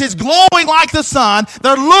 Jesus is glowing like the sun.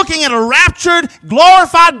 They're looking at a raptured,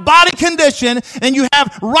 glorified body condition. And you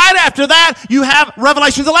have, right after that, you have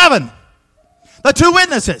Revelation 11. The two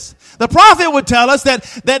witnesses. The prophet would tell us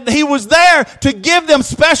that he was there to give them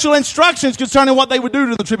special instructions concerning what they would do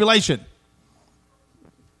to the tribulation.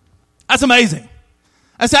 That's amazing.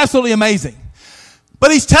 That's absolutely amazing.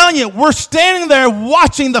 But he's telling you, we're standing there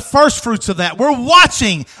watching the first fruits of that. We're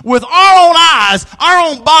watching with our own eyes, our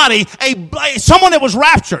own body, someone that was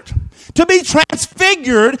raptured. To be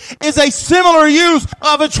transfigured is a similar use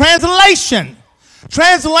of a translation.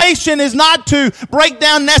 Translation is not to break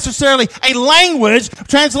down necessarily a language,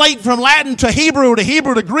 translate from Latin to Hebrew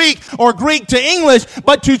to Greek, or Greek to English,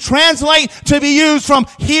 but to translate to be used from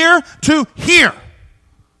here to here,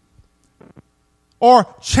 or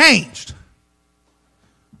changed,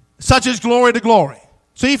 such as glory to glory.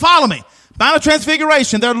 So you follow me? Mount of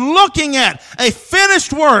Transfiguration, they're looking at a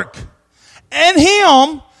finished work in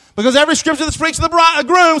Him, because every scripture that speaks to the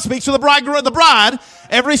groom speaks to the bride.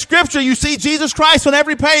 Every scripture, you see Jesus Christ on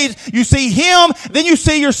every page. You see Him, then you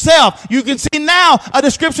see yourself. You can see now a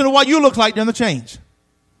description of what you look like during the change.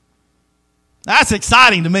 That's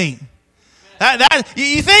exciting to me.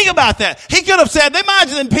 You think about that. He could have said, they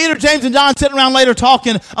imagine Peter, James, and John sitting around later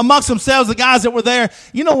talking amongst themselves, the guys that were there.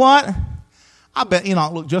 You know what? I bet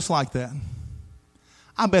Enoch looked just like that.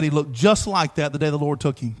 I bet he looked just like that the day the Lord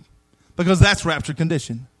took him. Because that's rapture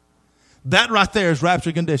condition. That right there is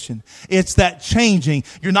rapture condition. It's that changing.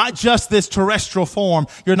 You're not just this terrestrial form.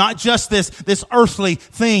 You're not just this earthly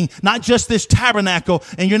thing, not just this tabernacle.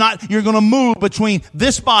 And you're going to move between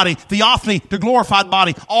this body, theophany, the glorified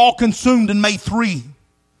body, all consumed and made three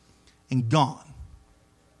and gone.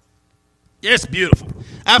 It's beautiful.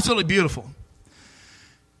 Absolutely beautiful.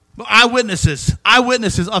 Eyewitnesses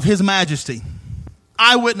of His majesty.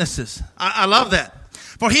 Eyewitnesses. I love that.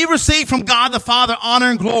 For He received from God the Father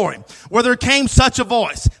honor and glory, where there came such a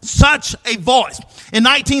voice. In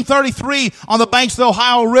 1933, on the banks of the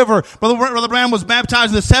Ohio River, Brother Branham was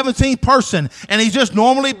baptized in the 17th person, and he's just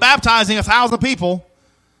normally baptizing 1,000 people.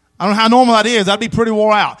 I don't know how normal that is. That'd be pretty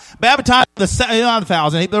wore out. Baptized not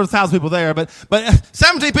 1,000. There were 1,000 people there, but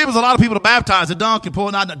 17 people is a lot of people to baptize. A dunk and pull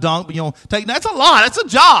it, not a dunk, but that's a lot. That's a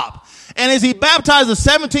job. And as he baptized the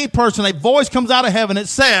 17th person, a voice comes out of heaven. It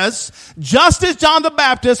says, just as John the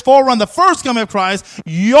Baptist forerun the first coming of Christ,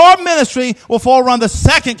 your ministry will forerun the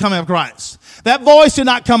second coming of Christ. That voice did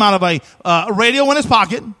not come out of a radio in his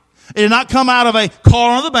pocket. It did not come out of a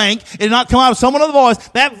car on the bank. It did not come out of someone else's voice.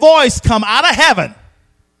 That voice come out of heaven.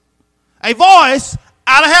 A voice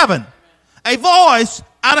out of heaven. A voice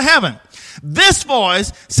out of heaven. This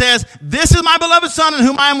voice says, this is my beloved Son in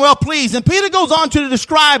whom I am well pleased. And Peter goes on to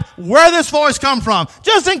describe where this voice come from.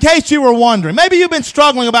 Just in case you were wondering. Maybe you've been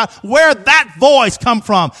struggling about where that voice come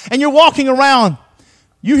from. And you're walking around.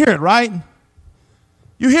 You hear it, right?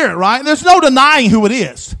 You hear it, right? There's no denying who it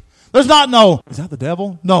is. There's not is that the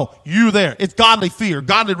devil? No, you there. It's godly fear,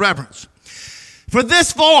 godly reverence. For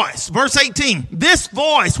this voice, verse 18, this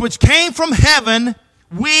voice which came from heaven,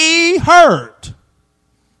 we heard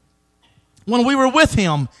when we were with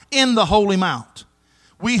Him in the holy mount.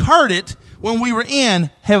 We heard it when we were in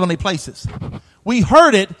heavenly places. We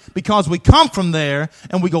heard it because we come from there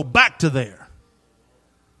and we go back to there.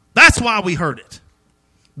 That's why we heard it.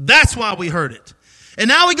 That's why we heard it. And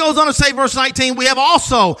now he goes on to say, verse 19, we have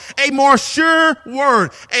also a more sure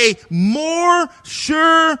word. A more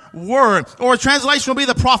sure word. Or a translation will be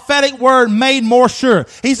the prophetic word made more sure.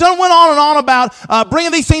 He's went on and on about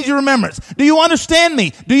bringing these things to remembrance. Do you understand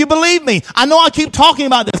me? Do you believe me? I know I keep talking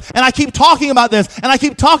about this, and I keep talking about this, and I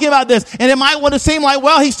keep talking about this, and it might want to seem like,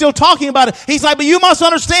 well, he's still talking about it. He's like, but you must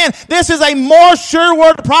understand, this is a more sure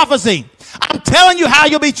word of prophecy. I'm telling you how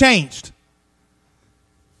you'll be changed.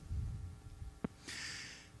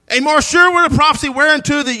 A more sure word of prophecy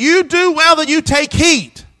whereunto that you do well that you take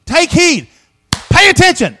heed. Take heed. Pay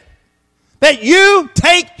attention. That you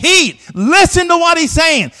take heed. Listen to what he's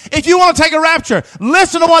saying. If you want to take a rapture,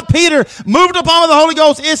 listen to what Peter, moved upon with the Holy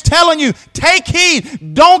Ghost, is telling you. Take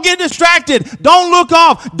heed. Don't get distracted. Don't look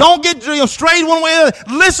off. Don't get strayed one way or the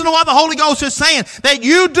other. Listen to what the Holy Ghost is saying. That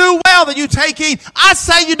you do well, that you take heed. I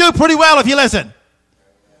say you do pretty well if you listen.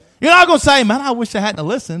 You're not going to say, man, I wish I hadn't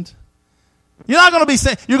listened. You're not going to be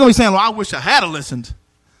saying, you're going to be saying, well, I wish I had listened.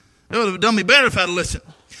 It would have done me better if I had listened.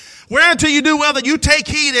 Whereunto you do well that you take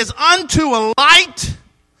heed as unto a light.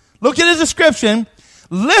 Look at his description.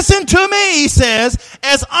 Listen to me, he says,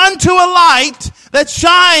 as unto a light that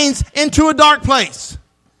shines into a dark place.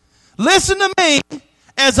 Listen to me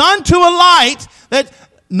as unto a light that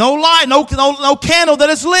no candle that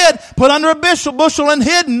is lit, put under a bushel and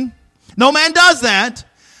hidden. No man does that.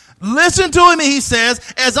 Listen to him, he says,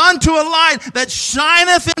 as unto a light that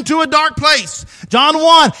shineth into a dark place. John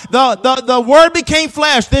 1, the word became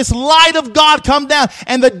flesh. This light of God come down,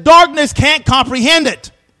 and the darkness can't comprehend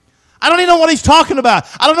it. I don't even know what he's talking about.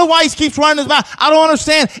 I don't know why he keeps running his mouth. I don't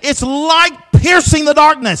understand. It's light piercing the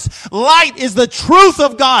darkness. Light is the truth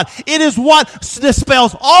of God. It is what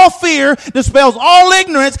dispels all fear, dispels all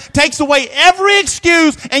ignorance, takes away every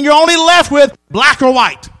excuse, and you're only left with black or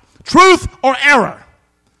white, truth or error.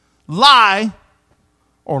 Lie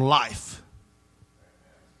or life.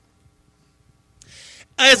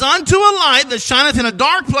 as unto a light that shineth in a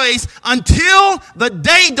dark place until the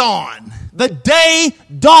day dawn. The day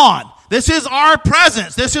dawn. This is our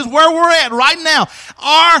presence. This is where we're at right now.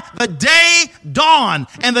 The day dawn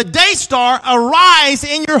and the day star arise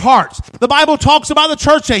in your hearts. The Bible talks about the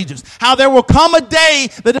church ages, how there will come a day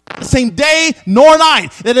that is not the same day nor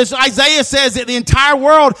night. That as Isaiah says that the entire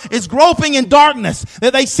world is groping in darkness,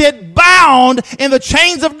 that they sit bound in the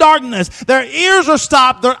chains of darkness. Their ears are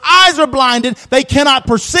stopped. Their eyes are blinded. They cannot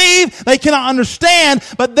perceive. They cannot understand.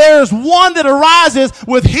 But there's one that arises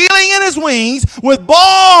with healing in his wings, with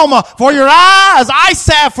balm for your eyes, eye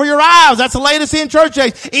salve for your eyes. That's the latest in church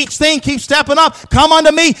age. Each thing keeps stepping up. Come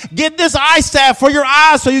unto me. Get this eye salve for your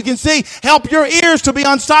eyes so you can see. Help your ears to be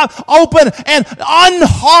unstopped, open, and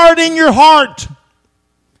unharden your heart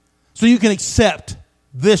so you can accept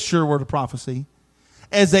this sure word of prophecy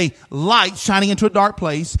as a light shining into a dark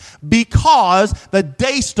place, because the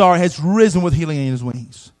day star has risen with healing in his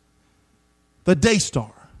wings. The day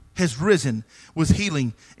star has risen with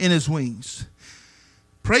healing in his wings.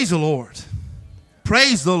 Praise the Lord.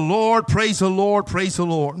 Praise the Lord. Praise the Lord. Praise the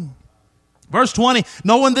Lord. Verse 20,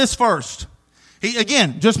 knowing this first. He,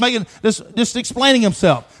 again, just explaining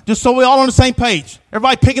himself, just so we're all on the same page.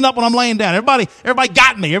 Everybody picking up when I'm laying down. Everybody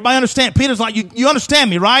got me. Everybody understand. Peter's like, you understand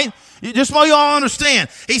me, right? Just so you all understand.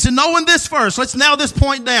 He said, knowing this first, let's nail this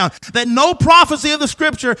point down, that no prophecy of the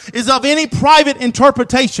scripture is of any private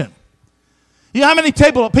interpretation. You know how many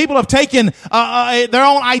people have taken their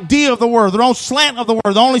own idea of the word, their own slant of the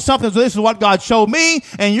word, only something, so this is what God showed me,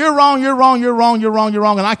 and you're wrong,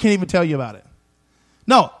 and I can't even tell you about it.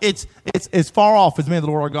 No, it's as far off as me the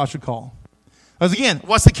Lord our God should call. Because again,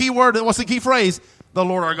 what's the key word, what's the key phrase? The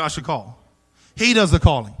Lord our God should call. He does the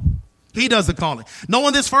calling. He does the calling.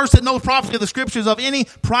 Knowing this first, that no prophecy of the scriptures of any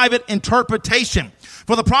private interpretation.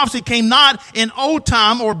 For the prophecy came not in old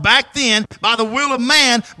time or back then by the will of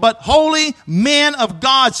man, but holy men of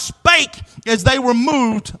God spake as they were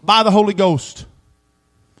moved by the Holy Ghost.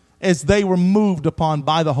 As they were moved upon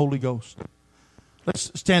by the Holy Ghost.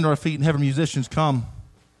 Let's stand to our feet and have our musicians come.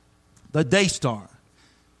 The day star.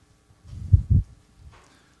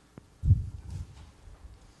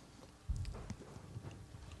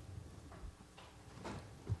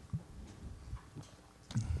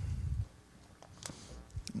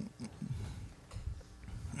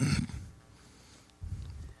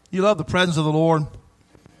 You love the presence of the Lord.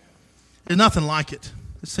 There's nothing like it.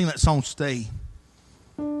 Let's sing that song, Stay.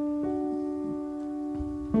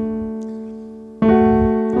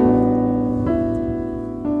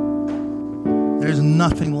 There's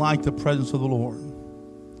nothing like the presence of the Lord.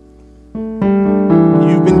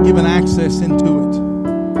 You've been given access into it.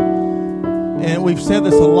 And we've said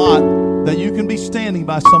this a lot, that you can be standing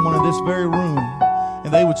by someone in this very room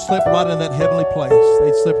and they would slip right in that heavenly place.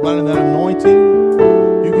 They'd slip right in that anointing.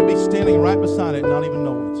 You could be standing right beside it and not even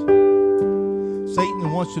know it.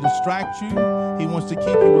 Satan wants to distract you. He wants to keep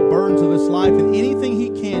you with burdens of this life and anything he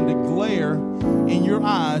can to glare in your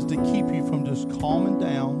eyes to keep you from just calming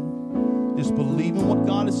down, just believing what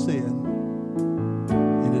God has said,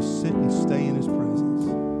 and just sit and stay in his presence.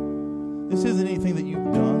 This isn't anything that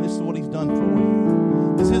you've done. This is what he's done for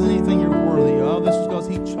you. This isn't anything you're worthy of. This is because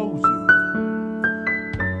he chose you.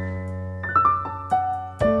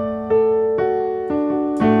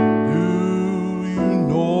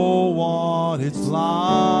 It's like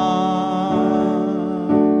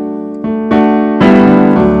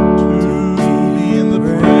to be in the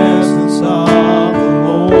presence of the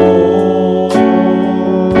Lord.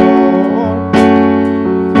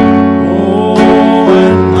 Oh,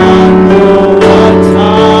 and I know what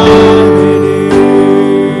time it is.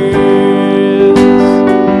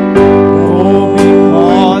 Oh,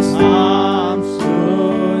 because time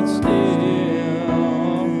stood still.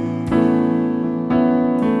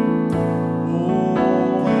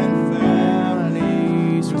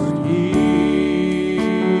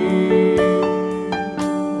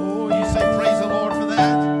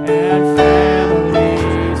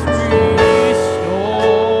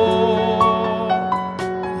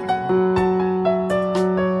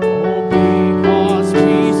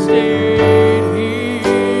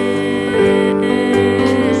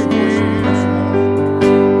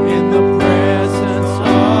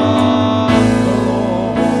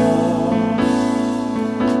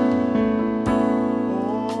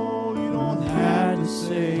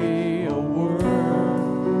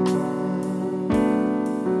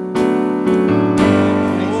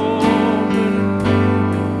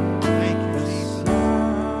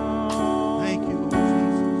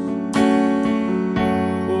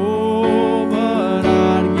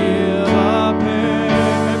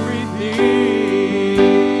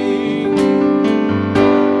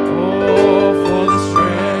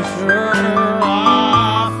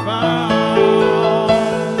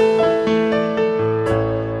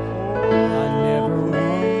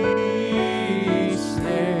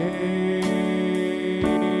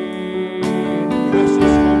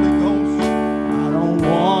 Precious Holy Ghost. I don't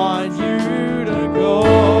want you to go.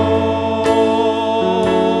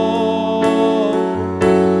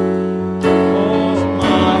 Oh,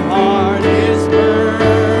 my heart is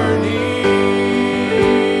burning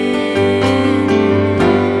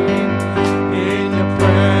in your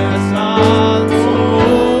presence,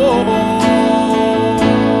 Lord.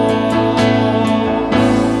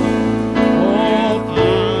 Oh,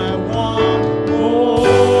 I want more.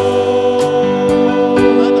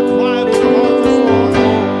 Let the cry of your heart this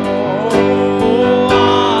morning. Oh, I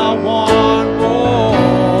want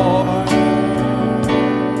more.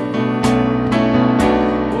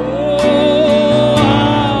 Oh,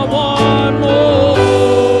 I want more.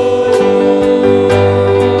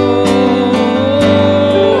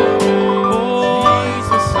 Oh,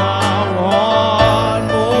 Jesus, I want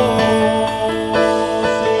more.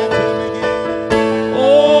 Sing it to him again.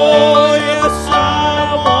 Oh, yes, I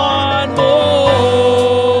want more.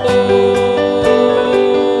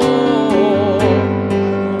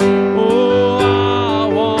 Oh, I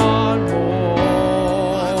want more.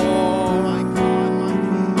 My God, my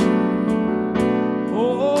King.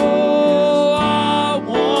 Oh, I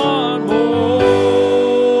want more.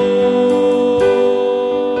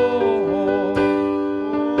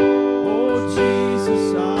 Oh, Jesus,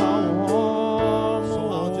 I want more. So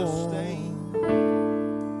I'll just stay.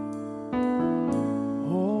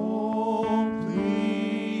 Oh,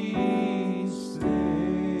 please stay.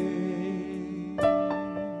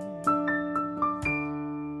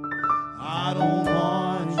 I don't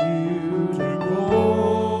want you to go.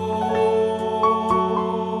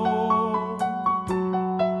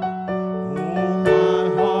 Oh, my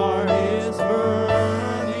heart is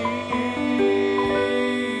burning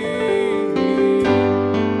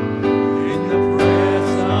in the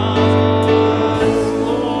presence,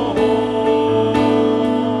 Lord.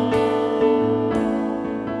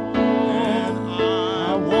 And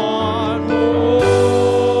I want more.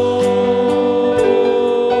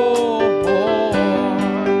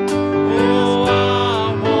 Oh, I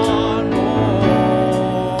want more.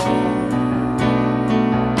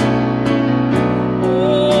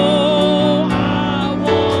 Oh, I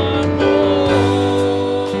want more.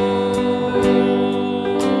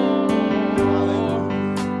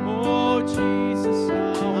 Oh, Jesus, I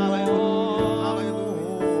want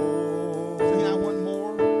more. Sing, I want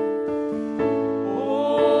more.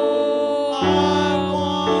 Oh, I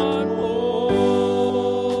want more.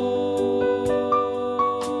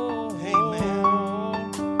 Amen.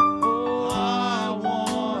 I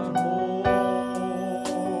want more.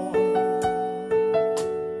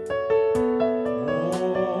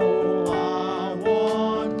 Oh, I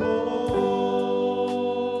want more.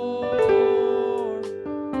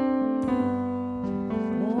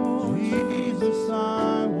 Oh, Jesus, I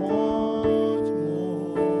want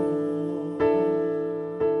more.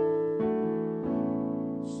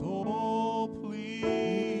 So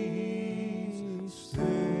please stay.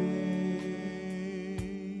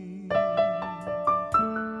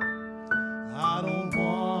 I don't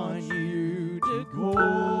want you to go.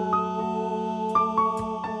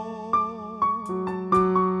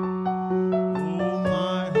 Oh,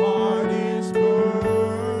 my heart is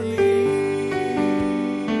burning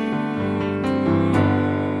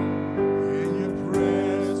in your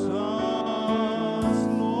presence,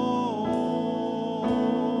 Lord.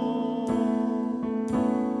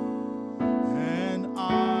 And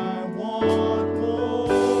I want more.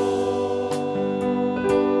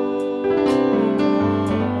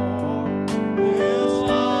 Yes,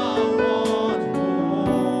 I want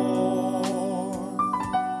more.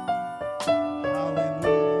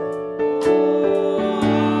 Hallelujah.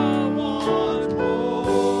 I want more.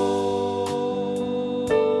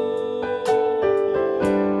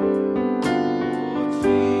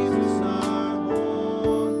 Jesus, I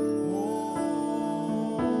want more.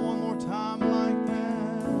 One more time like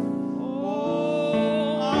that.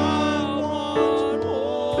 Oh, I want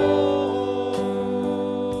more.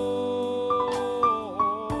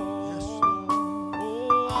 Yes, Lord.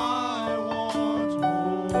 I want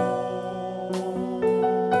more.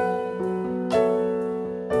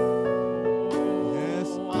 Yes,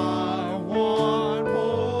 I want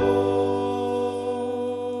more.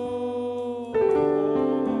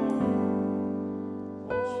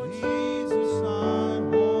 Jesus, I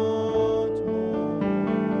want more.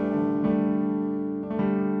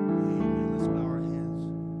 Amen. Let's bow our heads.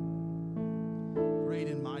 Great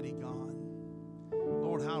and mighty God.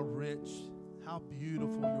 Lord, how rich, how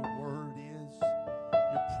beautiful your word is,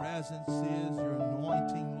 your presence is, your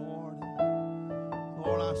anointing, Lord.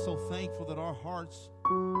 Lord, I'm so thankful that our hearts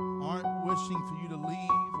aren't wishing for you to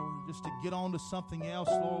leave or just to get on to something else,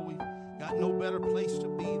 Lord. We've got no better place to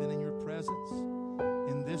be than in your presence,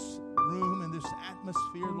 in this room, in this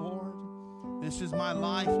atmosphere, Lord. This is my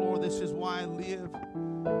life, Lord. This is why I live,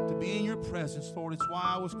 to be in your presence, Lord. It's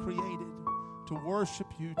why I was created, to worship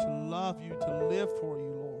you, to love you, to live for you,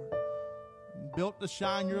 Lord. Built to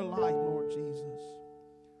shine your light, Lord Jesus.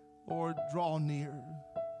 Lord, draw near.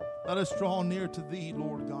 Let us draw near to thee,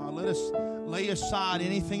 Lord God. Let us lay aside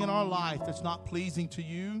anything in our life that's not pleasing to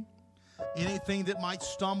you, anything that might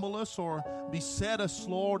stumble us or beset us,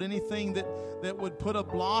 Lord, anything that would put a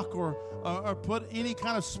block or put any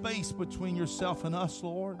kind of space between yourself and us,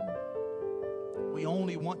 Lord. We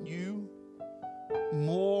only want you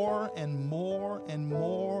more and more and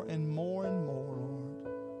more and more and more,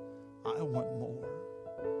 Lord. I want more.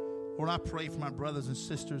 Lord, I pray for my brothers and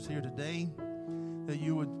sisters here today that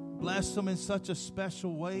you would bless them in such a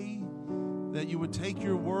special way, that you would take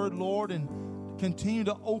your word, Lord, and continue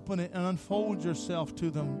to open it and unfold yourself to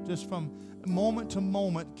them just from moment to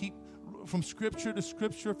moment. Keep from scripture to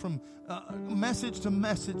scripture, from message to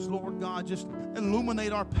message, Lord God. Just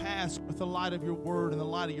illuminate our paths with the light of your word and the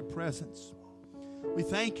light of your presence. We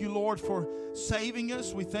thank you, Lord, for saving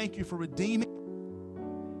us. We thank you for redeeming,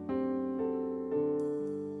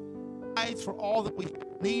 for all that we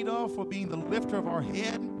need of, for being the lifter of our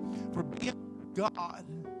head, for being God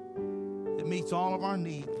that meets all of our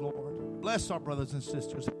needs, Lord. Bless our brothers and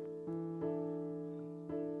sisters.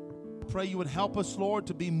 I pray you would help us, Lord,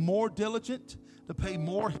 to be more diligent, to pay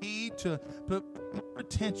more heed, to put more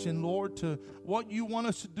attention, Lord, to what you want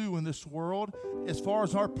us to do in this world as far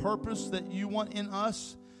as our purpose that you want in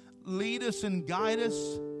us. Lead us and guide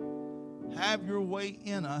us. Have your way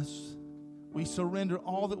in us. We surrender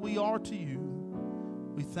all that we are to you.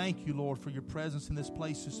 We thank you, Lord, for your presence in this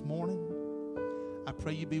place this morning. I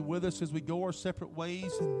pray you be with us as we go our separate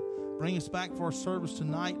ways and bring us back for our service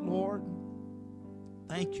tonight, Lord.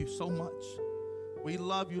 Thank you so much. We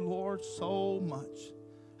love you, Lord, so much.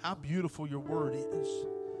 How beautiful your word is.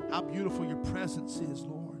 How beautiful your presence is,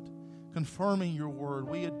 Lord. Confirming your word.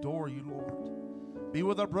 We adore you, Lord. Be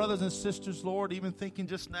with our brothers and sisters, Lord. Even thinking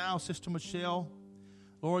just now, Sister Michelle,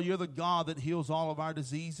 Lord, you're the God that heals all of our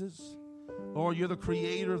diseases. Lord, you're the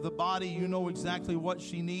creator of the body. You know exactly what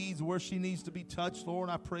she needs, where she needs to be touched. Lord,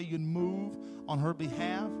 I pray you'd move on her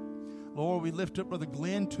behalf. Lord, we lift up Brother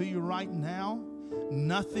Glenn to you right now.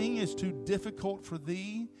 Nothing is too difficult for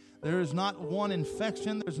thee. There is not one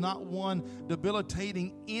infection. There's not one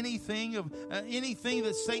debilitating anything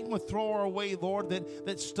that Satan would throw our way, Lord,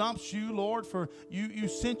 that stumps you, Lord, for you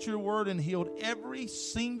sent your word and healed every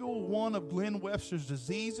single one of Glenn Webster's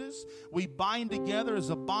diseases. We bind together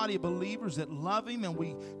as a body of believers that love him, and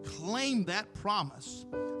we claim that promise.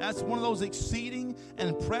 That's one of those exceeding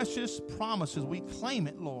and precious promises. We claim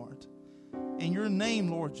it, Lord. In your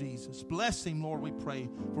name, Lord Jesus. Bless him, Lord, we pray.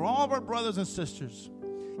 For all of our brothers and sisters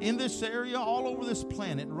in this area, all over this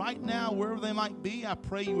planet, right now, wherever they might be, I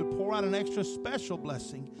pray you would pour out an extra special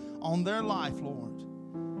blessing on their life, Lord.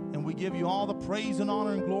 And we give you all the praise and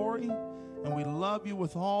honor and glory, and we love you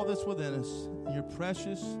with all that's within us. In your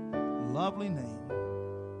precious, lovely name,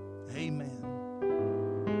 amen.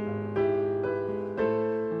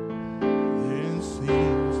 Then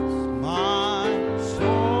sings my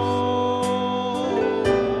soul.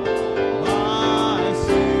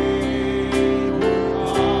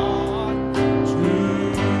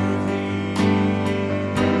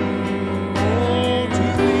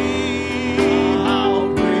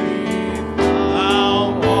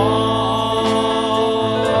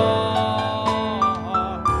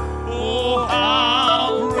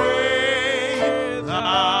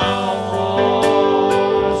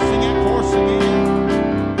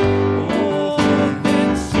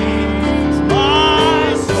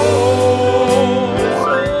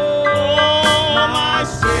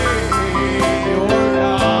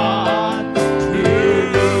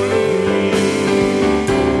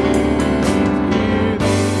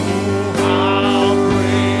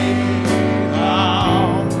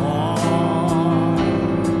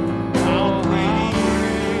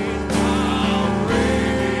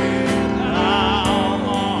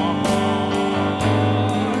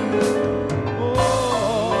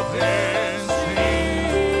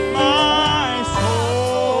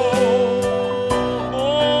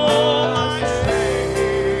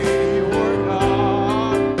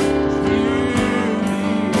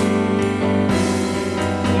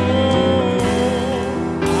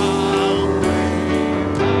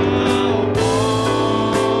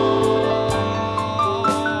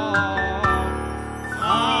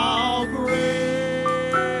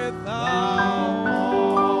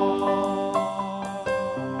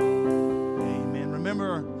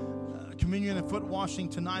 communion and foot washing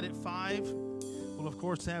tonight at 5. We'll, of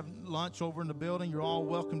course, have lunch over in the building. You're all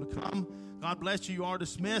welcome to come. God bless you. You are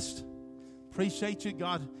dismissed. Appreciate you.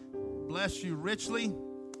 God bless you richly.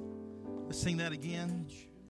 Let's sing that again.